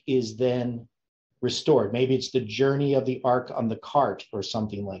ark is then restored. Maybe it's the journey of the ark on the cart or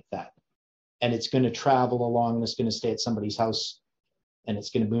something like that. And it's going to travel along, it's going to stay at somebody's house, and it's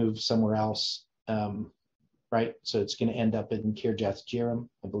going to move somewhere else, right? So it's going to end up in Kirjath Jearim,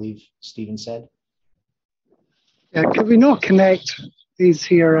 I believe Stephen said. Yeah, could we not connect these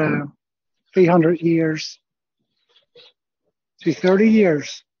here 300 years to 30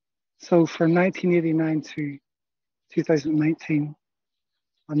 years? So from 1989 to 2019,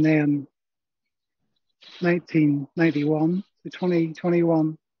 and then 1991 to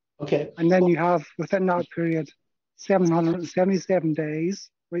 2021. Okay. And then you have, within that period, 777 days,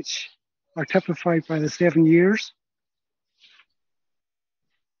 which are typified by the 7 years.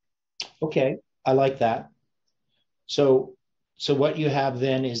 Okay, I like that. So what you have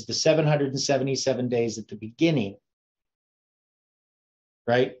then is the 777 days at the beginning,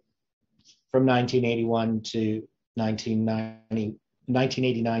 right? From 1981 to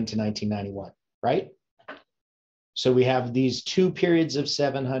 1989 to 1991, right? So we have these 2 periods of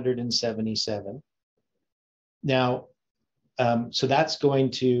 777. Now, so that's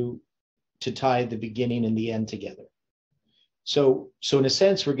going to tie the beginning and the end together. So in a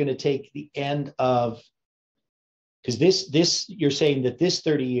sense, we're going to take the end of, because this you're saying that this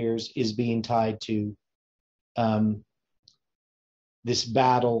 30 years is being tied to this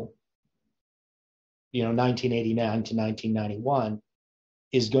battle, 1989 to 1991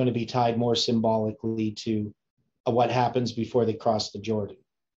 is going to be tied more symbolically to what happens before they cross the Jordan.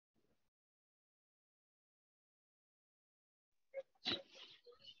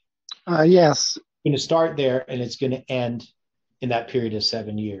 Yes. It's going to start there and it's going to end in that period of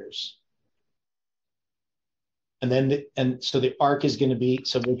 7 years. And then, so the ark is going to be,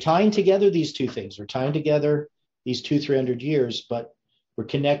 so we're tying together these two things. We're tying together these 300 years, but we're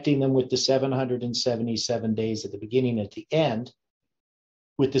connecting them with the 777 days at the beginning and at the end,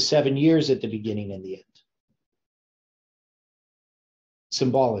 with the 7 years at the beginning and the end.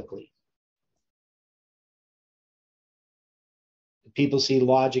 Symbolically. People see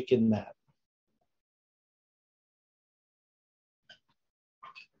logic in that.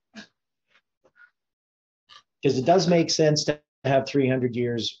 Because it does make sense to have 300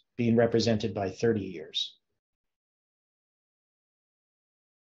 years being represented by 30 years.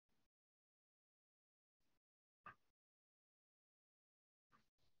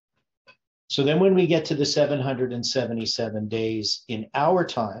 So then when we get to the 777 days in our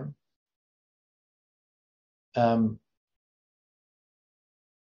time,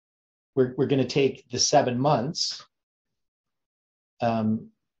 we're going to take the 7 months and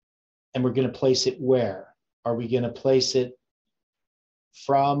we're going to place it where? Are we going to place it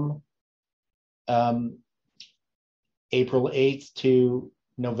from April 8th to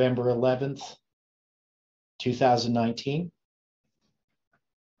November 11th, 2019?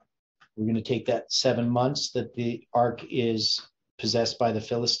 We're going to take that 7 months that the ark is possessed by the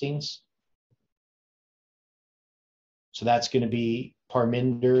Philistines. So that's going to be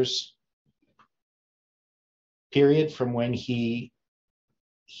Parminder's period from when he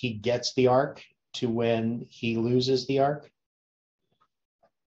gets the ark to when he loses the ark.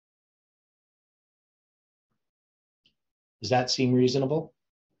 Does that seem reasonable?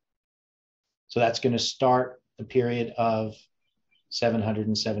 So that's going to start the period of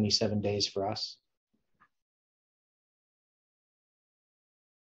 777 days for us.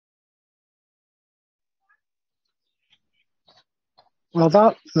 Well,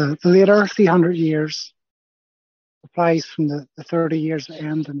 the later 300 years applies from the 30 years that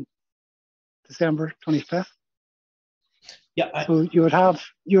end in December 25th. Yeah, So you would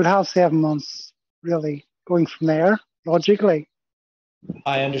have 7 months really going from there logically.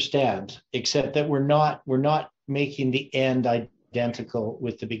 I understand, except that we're not making the end identical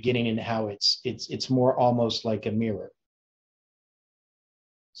with the beginning and how it's more almost like a mirror.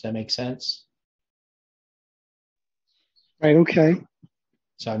 Does that make sense? Right. Okay.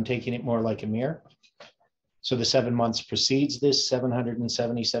 So I'm taking it more like a mirror. So the 7 months precedes this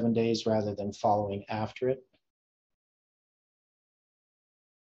 777 days rather than following after it.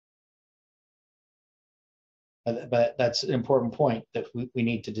 But that's an important point that we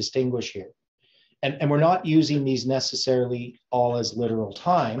need to distinguish here. And we're not using these necessarily all as literal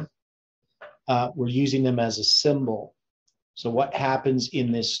time. We're using them as a symbol. So what happens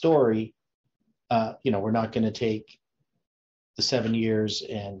in this story, we're not going to take the 7 years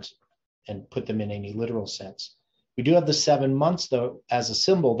and put them in any literal sense. We do have the 7 months, though, as a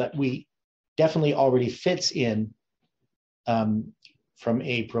symbol that we definitely already fits in from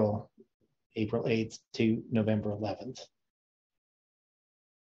April 8th to November 11th.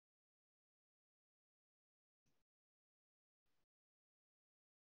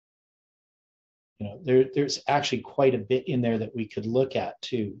 There's actually quite a bit in there that we could look at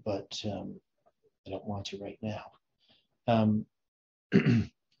too, but I don't want to right now.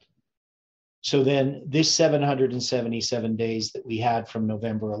 So then this 777 days that we had from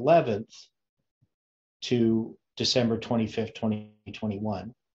November 11th to December 25th,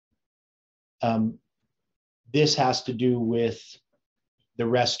 2021, this has to do with the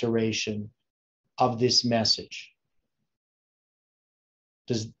restoration of this message.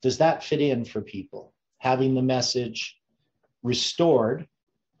 Does that fit in for people? Having the message restored,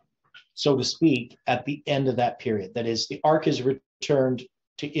 so to speak, at the end of that period. That is, the ark is returned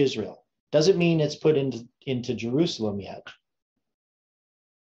to Israel. Doesn't mean it's put into Jerusalem yet.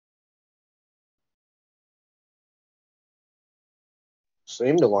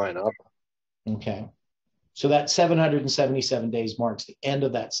 Seem to line up. Okay. So that 777 days marks the end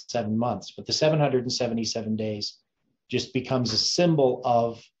of that 7 months, but the 777 days just becomes a symbol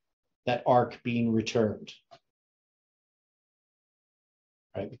of that ark being returned,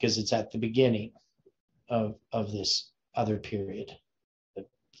 right? Because it's at the beginning of this other period,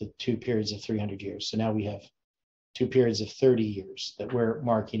 the 2 periods of 300 years. So now we have 2 periods of 30 years that we're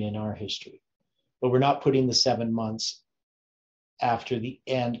marking in our history, but we're not putting the 7 months after the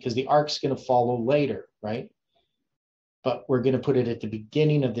end because the ark's going to follow later, right? But we're going to put it at the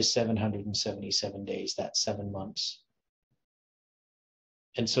beginning of the 777 days, that 7 months.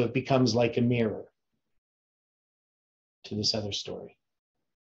 And so it becomes like a mirror to this other story.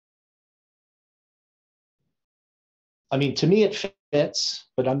 I mean, to me, it fits,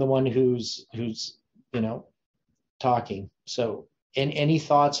 but I'm the one who's talking. So, any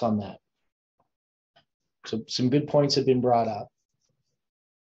thoughts on that? So, some good points have been brought up.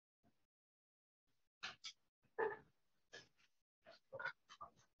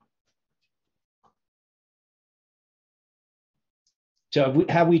 So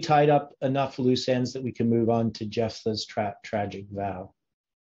have we tied up enough loose ends that we can move on to Jephthah's tragic vow?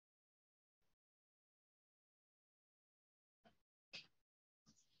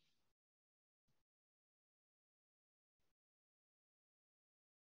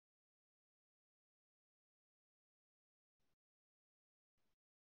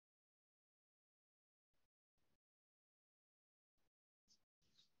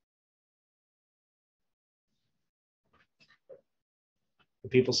 Are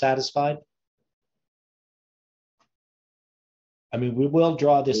people satisfied? I mean, we will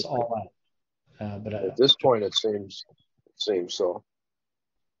draw this all out. But at this point, it seems so.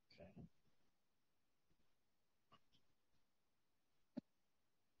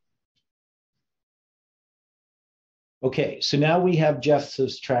 Okay, so now we have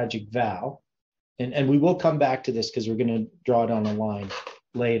Jephthah's tragic vow, and we will come back to this because we're going to draw it on a line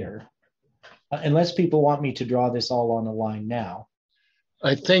later. Unless people want me to draw this all on a line now.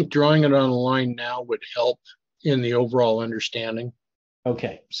 I think drawing it on a line now would help in the overall understanding.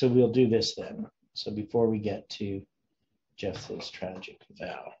 Okay, so we'll do this then. So before we get to Jephthah's tragic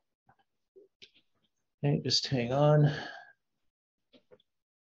vow. Okay, just hang on.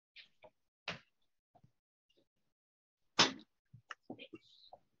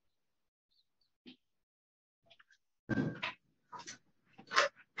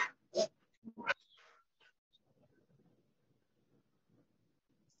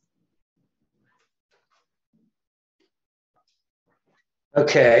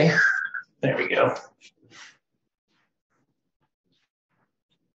 Okay, there we go.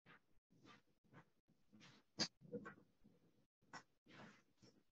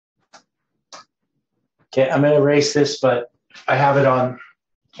 Okay, I'm going to erase this, but I have it on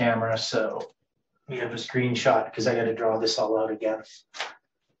camera, so we have a screenshot because I got to draw this all out again.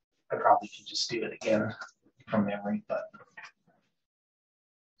 I probably could just do it again from memory, but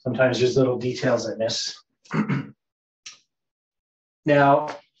sometimes there's little details I miss. Now,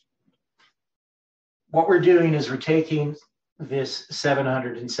 what we're doing is we're taking this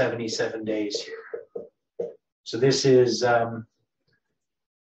 777 days here. So this is, I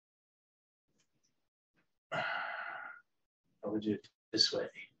would do it this way.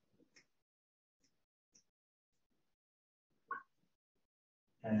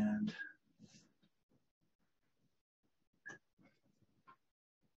 And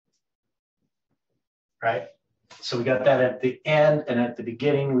right, so we got that at the end, and at the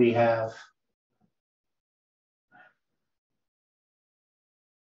beginning we have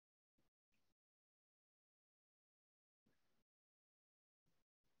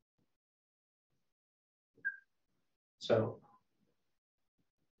so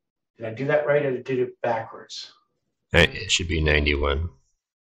did I do that right, or did it backwards? It should be 91.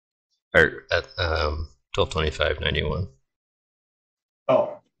 Or at 12/25/91.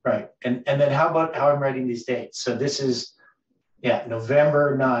 Oh, right. And then how about how I'm writing these dates? So this is, yeah,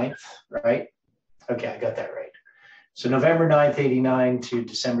 November 9th, right? Okay, I got that right. So November 9th, 89 to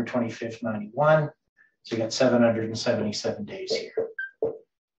December 25th, 91. So you got 777 days here.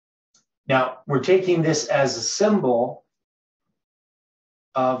 Now, we're taking this as a symbol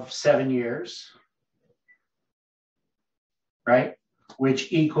of 7 years, right?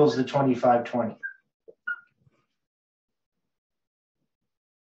 Which equals the 2520.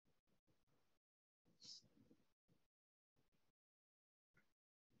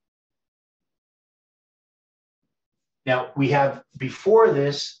 Now, we have, before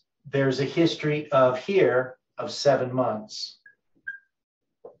this, there's a history of here of 7 months.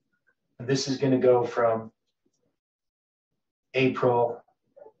 And this is going to go from April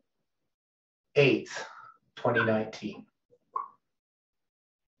 8th, 2019.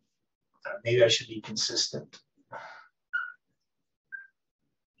 Maybe I should be consistent.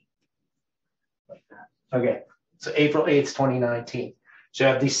 Like that. Okay, so April 8th, 2019. So you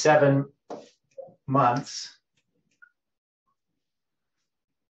have these 7 months.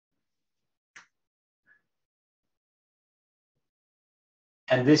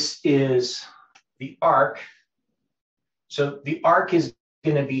 And this is the arc. So the arc is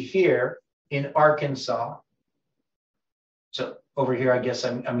going to be here in Arkansas. So over here, I guess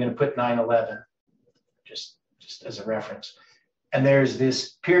I'm going to put 9/11, just as a reference. And there's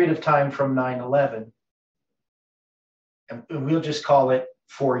this period of time from 9/11, and we'll just call it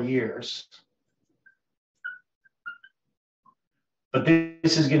 4 years. But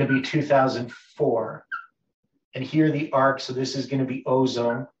this is going to be 2004. And here the arc, so this is going to be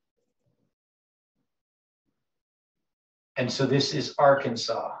ozone. And so this is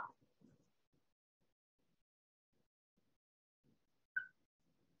Arkansas.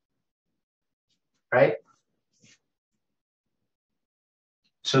 Right?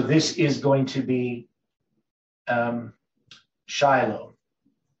 So this is going to be Shiloh.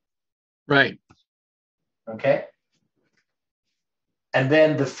 Right. Okay? And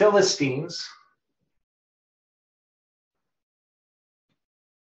then the Philistines,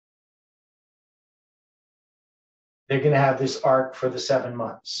 they're going to have this arc for the 7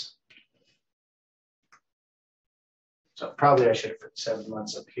 months. So probably I should have put 7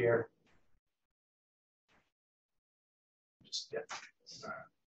 months up here. Just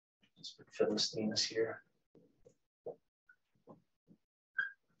put Philistines here.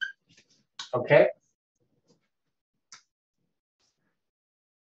 Okay.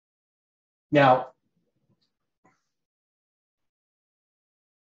 Now,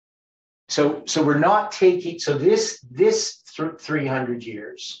 so we're not taking, so this 300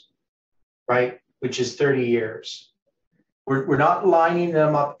 years, right, which is 30 years, we're not lining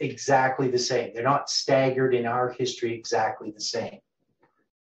them up exactly the same. They're not staggered in our history exactly the same.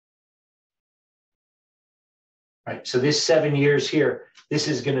 Right, so this 7 years here, this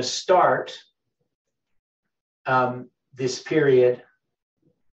is going to start this period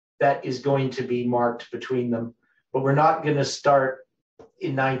that is going to be marked between them, but we're not going to start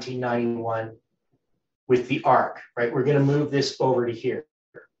in 1991 with the arc, right? We're going to move this over to here,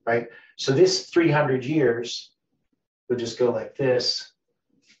 right? So this 300 years, we'll just go like this.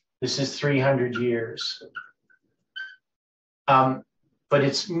 This is 300 years. But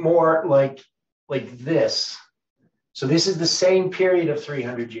it's more like this. So this is the same period of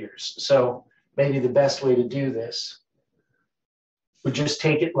 300 years. So maybe the best way to do this would just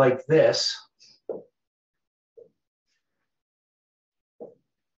take it like this.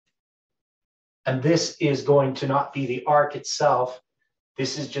 And this is going to not be the ark itself.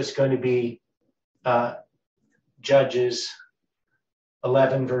 This is just going to be Judges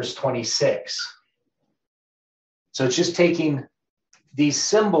 11, verse 26. So it's just taking these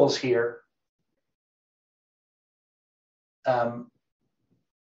symbols here.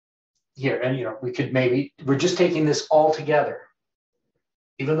 Here, and we're just taking this all together.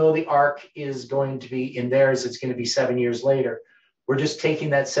 Even though the ark is going to be in theirs, it's going to be 7 years later. We're just taking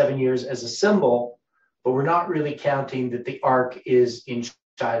that 7 years as a symbol, but we're not really counting that the ark is in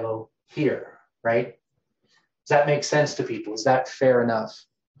Shiloh here, right? Does that make sense to people? Is that fair enough?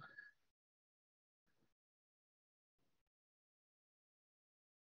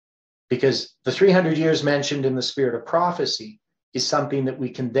 Because the 300 years mentioned in the Spirit of Prophecy is something that we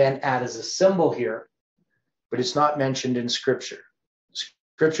can then add as a symbol here, but it's not mentioned in Scripture.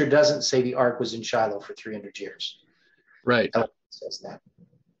 Scripture doesn't say the ark was in Shiloh for 300 years. Right. It says that.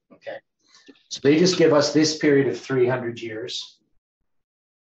 Okay. So they just give us this period of 300 years.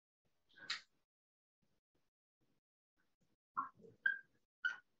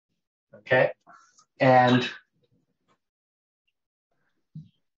 Okay.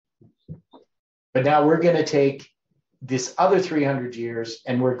 But now we're going to take this other 300 years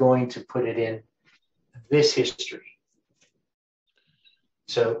and we're going to put it in this history.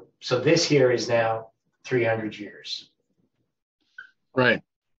 So this here is now 300 years. Right.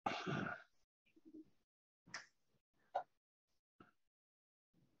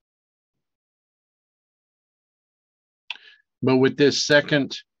 But with this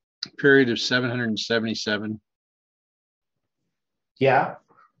second period of 777. Yeah.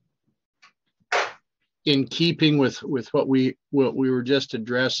 In keeping with what we were just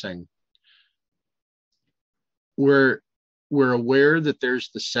addressing, we're aware that there's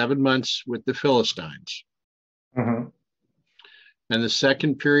the 7 months with the Philistines. Mm-hmm. And the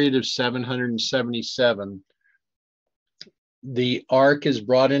second period of 777, the ark is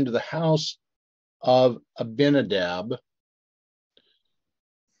brought into the house of Abinadab,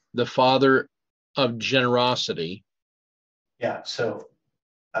 the father of generosity. Yeah, so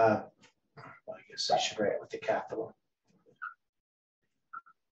I guess I should write it with the capital.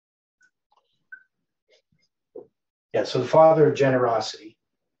 Yeah, so the father of generosity.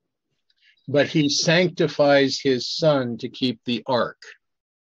 But he sanctifies his son to keep the ark.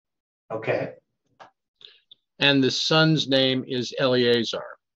 Okay. And the son's name is Eleazar.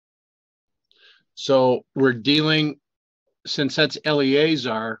 So we're dealing, since that's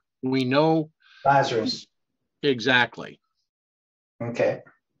Eleazar, we know Lazarus. Exactly. Okay.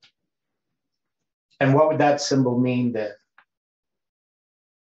 And what would that symbol mean then?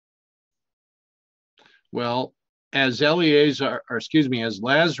 Well, as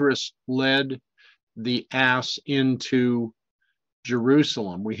Lazarus led the ass into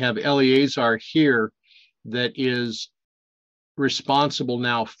Jerusalem, we have Eleazar here that is responsible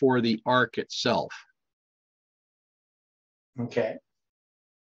now for the ark itself. Okay.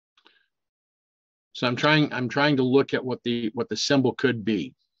 So I'm trying to look at what the symbol could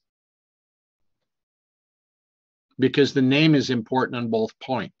be, because the name is important on both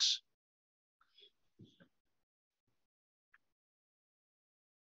points.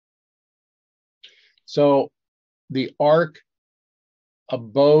 So the ark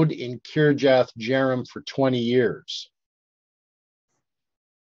abode in Kirjath Jearim for 20 years.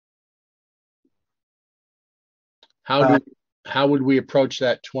 How would we approach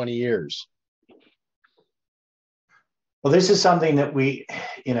that 20 years? Well, this is something that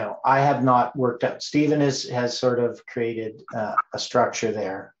I have not worked out. Stephen has sort of created a structure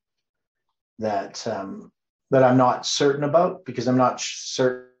there that I'm not certain about, because I'm not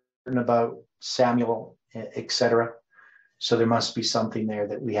certain about Samuel, etc. So there must be something there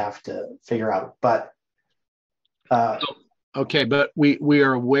that we have to figure out. But okay, but we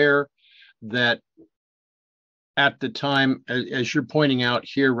are aware that at the time, as you're pointing out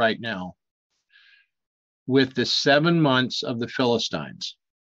here right now, with the 7 months of the Philistines.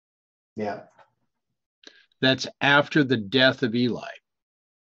 Yeah. That's after the death of Eli.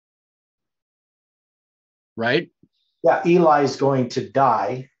 Right? Yeah, Eli is going to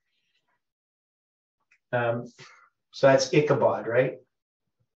die. So that's Ichabod, right?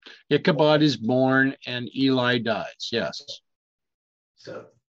 Ichabod is born and Eli dies, yes. So,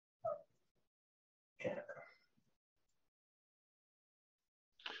 yeah.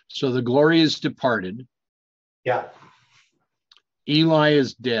 So the glory is departed. Yeah. Eli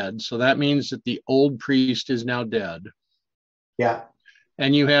is dead, so that means that the old priest is now dead. Yeah.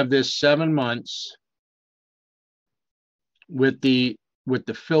 And you have this 7 months with the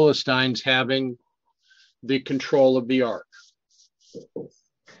Philistines having the control of the ark.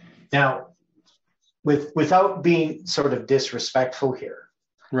 Now, without being sort of disrespectful here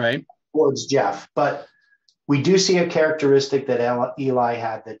Right. towards Jeff, but we do see a characteristic that Eli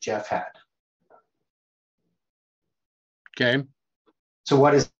had that Jeff had. Okay. So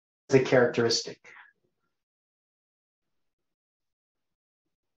what is the characteristic?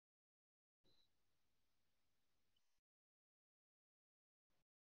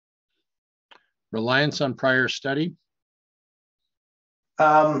 Reliance on prior study.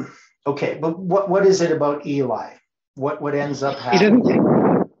 Okay, but what is it about Eli? What ends up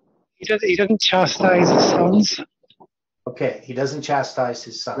happening? He didn't chastise his sons. Okay, he doesn't chastise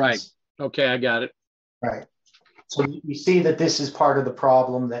his sons. Right. Okay, I got it. Right. So you see that this is part of the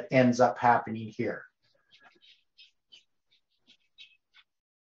problem that ends up happening here.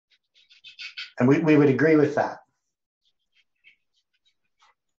 And we would agree with that.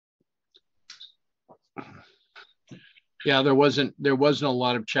 Yeah, there wasn't a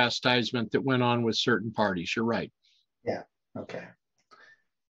lot of chastisement that went on with certain parties. You're right. Yeah. Okay.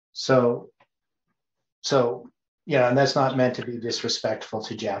 So yeah, and that's not meant to be disrespectful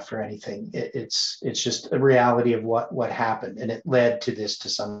to Jeff or anything. It's just a reality of what happened, and it led to this to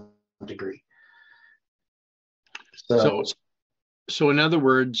some degree. So in other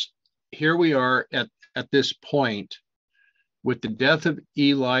words, here we are at this point with the death of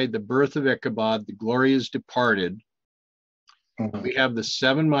Eli, the birth of Ichabod, the glory is departed. Mhm. We have the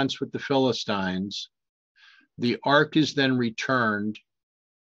 7 months with the Philistines. The ark is then returned,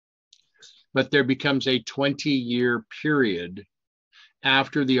 but there becomes a 20-year period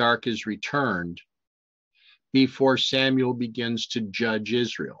after the ark is returned before Samuel begins to judge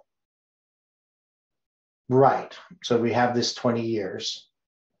Israel. Right. So we have this 20 years,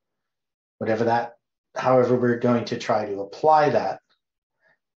 whatever that, however we're going to try to apply that.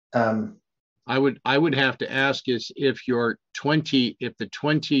 I would have to ask is if the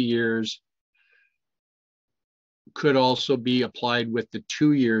 20 years could also be applied with the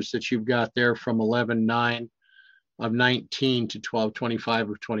 2 years that you've got there from 11:9 of 19 to 12:25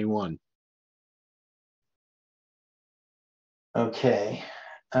 of 21. Okay.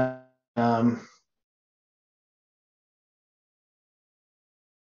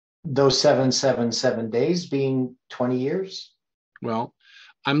 Those 777 days being 20 years. Well,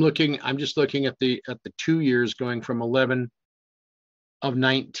 I'm just looking at the 2 years going from 11 of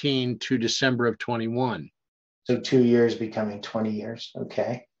 19 to December of 21. So 2 years becoming 20 years.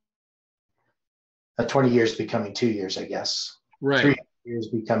 Okay. 20 years becoming 2 years, I guess. Right. 3 years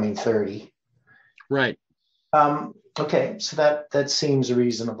becoming 30. Right. Okay. So that seems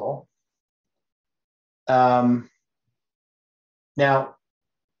reasonable. Now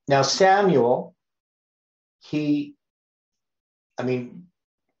Samuel, who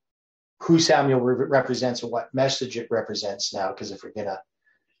Samuel represents or what message it represents now, because if we're going to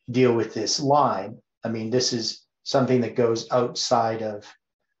deal with this line, this is something that goes outside of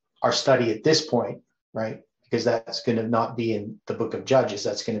our study at this point, right? Because that's going to not be in the book of Judges,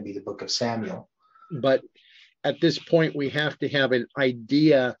 that's going to be the book of Samuel. But at this point, we have to have an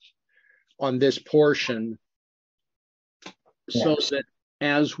idea on this portion so that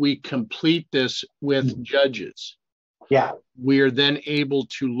as we complete this with Judges, we are then able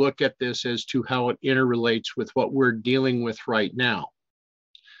to look at this as to how it interrelates with what we're dealing with right now.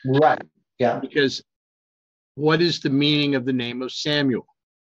 Right. Yeah. Because what is the meaning of the name of Samuel?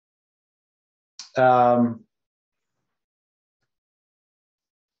 God's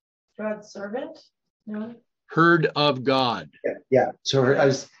servant? No. Heard of God. Yeah. So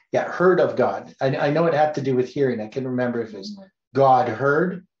heard of God. I know it had to do with hearing. I can remember if it's God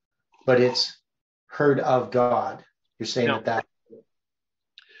heard, but it's heard of God. You're saying that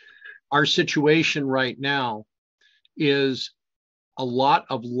our situation right now is a lot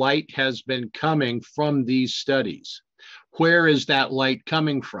of light has been coming from these studies. Where is that light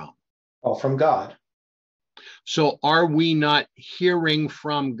coming from? Oh, from God. So are we not hearing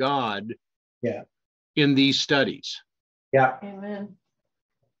from God in these studies? Yeah. Amen.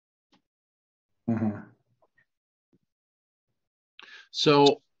 Mm-hmm.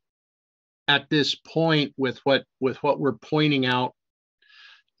 So at this point, with what we're pointing out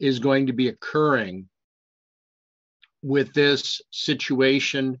is going to be occurring with this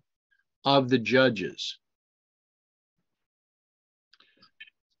situation of the Judges,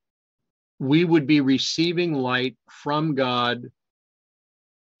 we would be receiving light from God.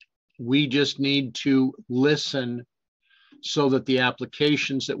 We just need to listen so that the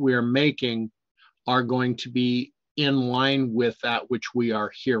applications that we are making are going to be in line with that which we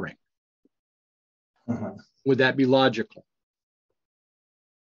are hearing. Mm-hmm. Would that be logical?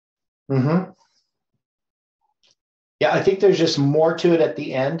 Mm-hmm. Yeah, I think there's just more to it at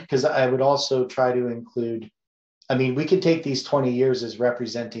the end, because I would also try to include, I mean, we could take these 20 years as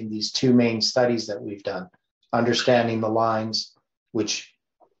representing these two main studies that we've done, understanding the lines which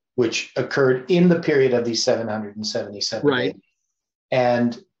occurred in the period of these 777 Right. days.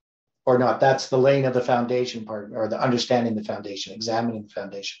 And, or not, that's the laying of the foundation part, or the understanding the foundation, examining the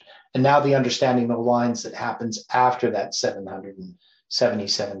foundation. And now the understanding the lines that happens after that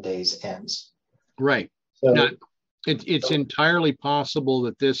 777 days ends. Right. So, Now, it's entirely possible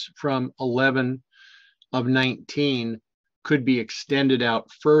that this from 11 of 19 could be extended out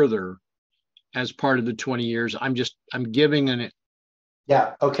further as part of the 20 years. I'm giving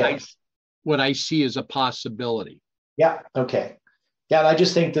yeah, okay. What I see as a possibility. Yeah, okay. Yeah, and I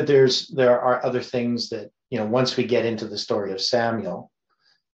just think that there are other things that, once we get into the story of Samuel,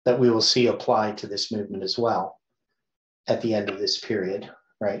 that we will see apply to this movement as well at the end of this period,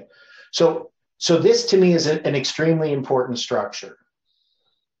 right? So this to me is an extremely important structure.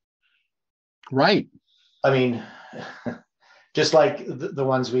 Right. I mean, just like the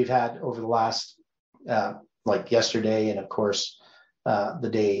ones we've had over the last, like yesterday, and of course,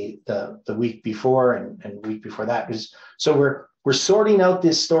 the week before and week before that. So we're sorting out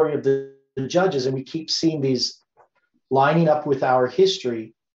this story of the judges, and we keep seeing these lining up with our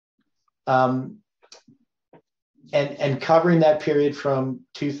history, and covering that period from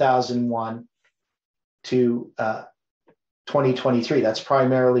 2001 to 2023. That's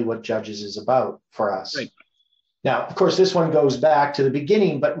primarily what Judges is about for us. Right. Now, of course, this one goes back to the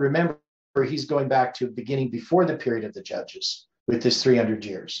beginning, but remember, he's going back to the beginning before the period of the Judges with this 300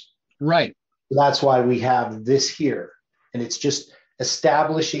 years. Right. That's why we have this here. And it's just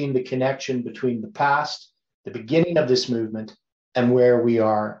establishing the connection between the past, the beginning of this movement, and where we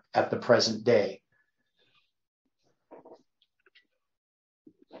are at the present day.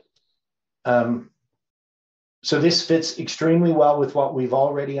 So this fits extremely well with what we've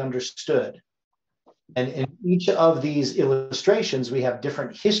already understood. And in each of these illustrations, we have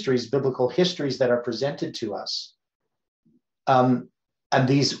different histories, biblical histories that are presented to us. And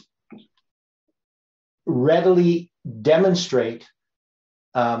these readily demonstrate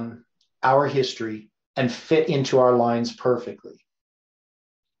our history and fit into our lines perfectly.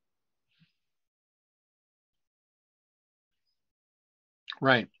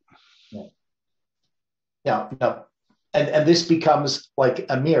 Right. Now, and this becomes like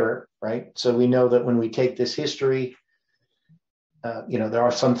a mirror, right? So we know that when we take this history, there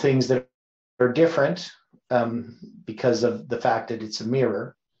are some things that are different because of the fact that it's a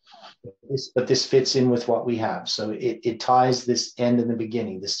mirror, but this fits in with what we have. So it ties this end and the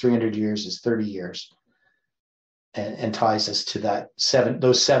beginning. This 300 years is 30 years, and ties us to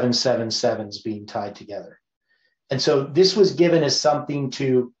those 777s being tied together. And so this was given as something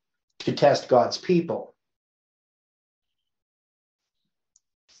to test God's people.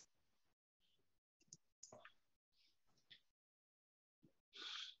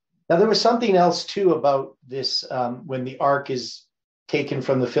 Now, there was something else, too, about this when the ark is taken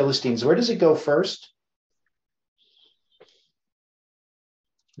from the Philistines. Where does it go first?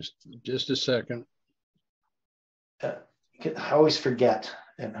 Just a second. I always forget.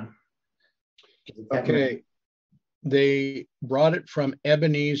 Okay. They brought it from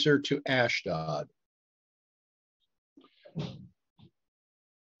Ebenezer to Ashdod.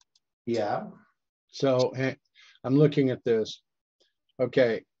 Yeah. So I'm looking at this.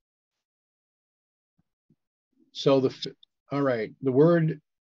 Okay. So all right, the word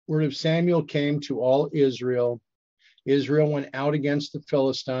of Samuel came to all Israel. Israel went out against the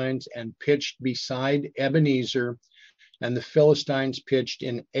Philistines and pitched beside Ebenezer, and the Philistines pitched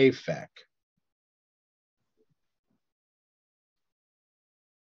in Aphek.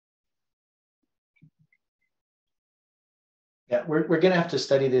 Yeah, we're going to have to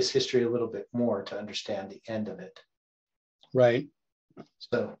study this history a little bit more to understand the end of it. Right.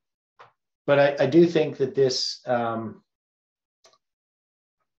 So, but I do think that this and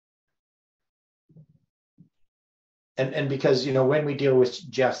because when we deal with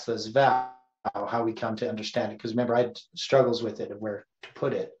Jephthah's vow, how we come to understand it, because remember I had struggles with it of where to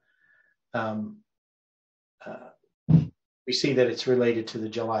put it. We see that it's related to the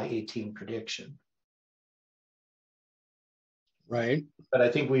July 18 prediction. Right. But I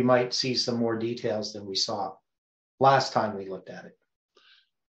think we might see some more details than we saw last time we looked at it.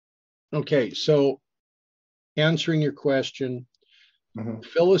 Okay, so answering your question,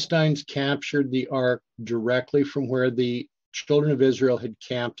 Philistines captured the ark directly from where the children of Israel had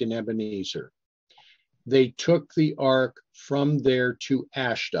camped in Ebenezer. They took the ark from there to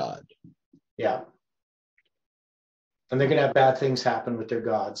Ashdod. Yeah. And they're going to have bad things happen with their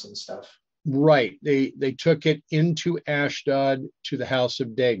gods and stuff. Right. They took it into Ashdod to the house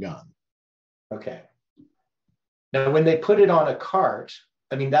of Dagon. Okay. Now, when they put it on a cart,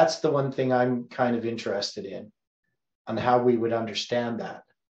 I mean, that's the one thing I'm kind of interested in, on how we would understand that.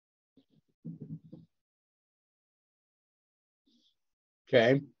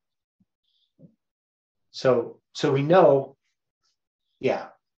 Okay. So we know, yeah,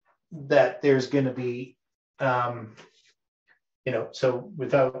 that there's going to be, so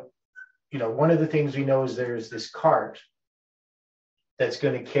without, one of the things we know is there's this cart that's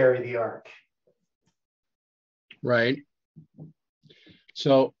going to carry the ark. Right.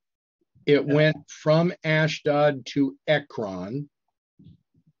 So it went from Ashdod to Ekron.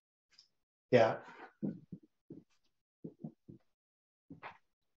 Yeah.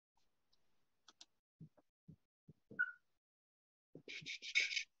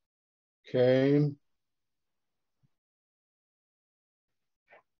 Okay.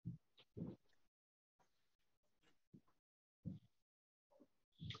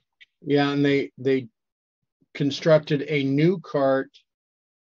 Yeah, and they constructed a new cart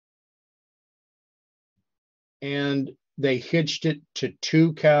and they hitched it to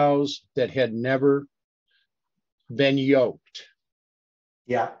 2 cows that had never been yoked.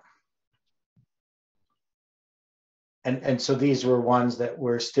 Yeah. And so these were ones that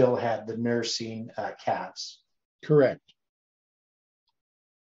were still had the nursing calves. Correct.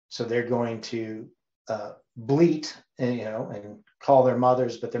 So they're going to bleat and call their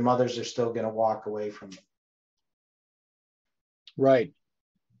mothers, but their mothers are still going to walk away from them. Right.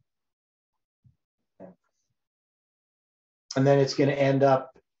 And then it's going to end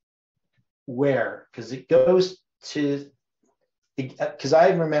up where? Because it goes to, because I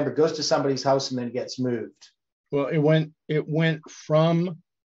remember it goes to somebody's house and then it gets moved. Well, it went from,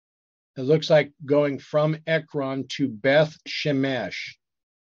 it looks like going from Ekron to Beth Shemesh.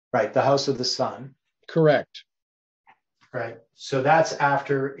 Right, the house of the sun. Correct. Right. So that's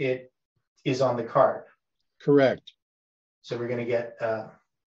after it is on the cart. Correct. So we're going to get...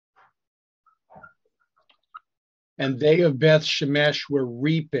 and they of Beth Shemesh were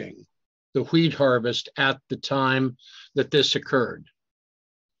reaping the wheat harvest at the time that this occurred.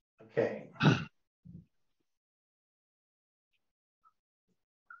 Okay.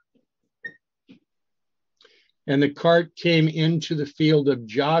 And the cart came into the field of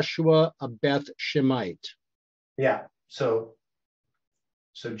Joshua, a Beth Shemite. Yeah. So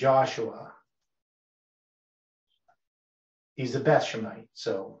Joshua, he's the Beth Shemite.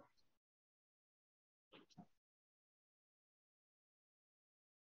 So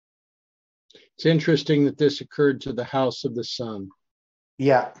it's interesting that this occurred to the house of the sun.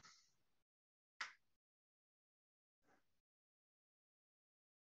 yeah.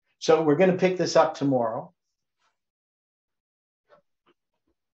 So we're going to pick this up tomorrow.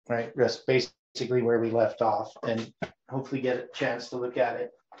 Right, that's basically where we left off, and hopefully get a chance to look at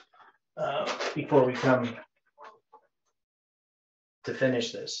it before we come to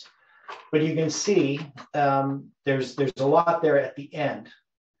finish this. But you can see there's a lot there at the end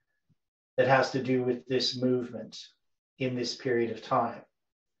that has to do with this movement in this period of time.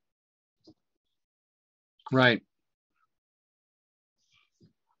 Right.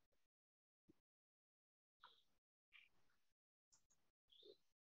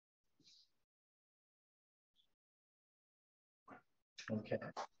 Okay.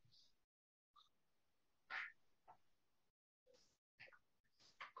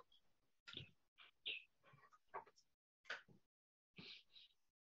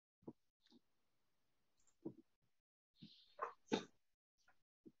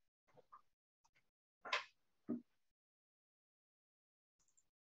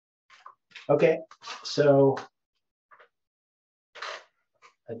 Okay, so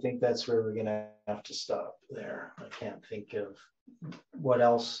I think that's where we're going to have to stop there. I can't think of what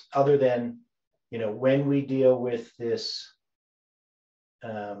else other than, when we deal with this,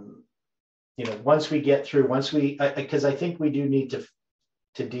 once we get through, because I think we do need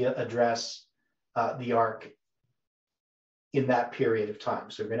to address the ark in that period of time.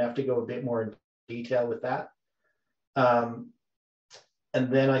 So we're going to have to go a bit more in detail with that. And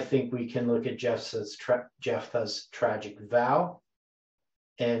then I think we can look at Jephthah's tragic vow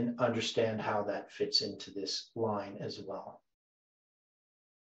and understand how that fits into this line as well.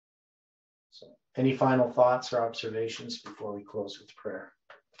 So, any final thoughts or observations before we close with prayer?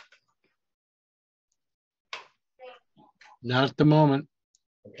 Not at the moment.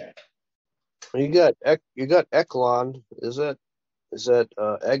 Okay. You got Eklon. Is that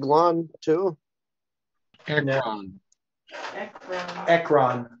Eglon too? Ekron.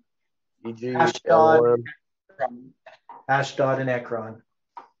 Ekron. Ashdod. Ashdod and Ekron.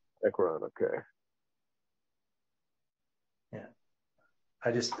 Ekron, okay.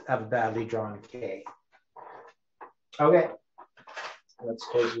 I just have a badly drawn K. Okay. Let's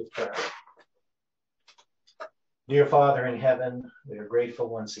close with prayer. Dear Father in heaven, we are grateful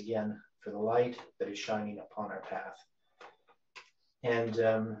once again for the light that is shining upon our path.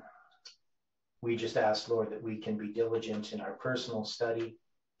 And we just ask, Lord, that we can be diligent in our personal study,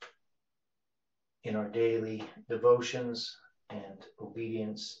 in our daily devotions and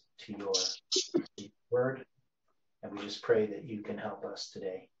obedience to your word. And we just pray that you can help us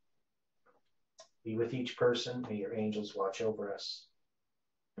today. Be with each person. May your angels watch over us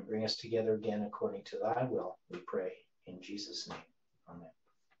and bring us together again according to thy will, we pray. In Jesus' name, amen.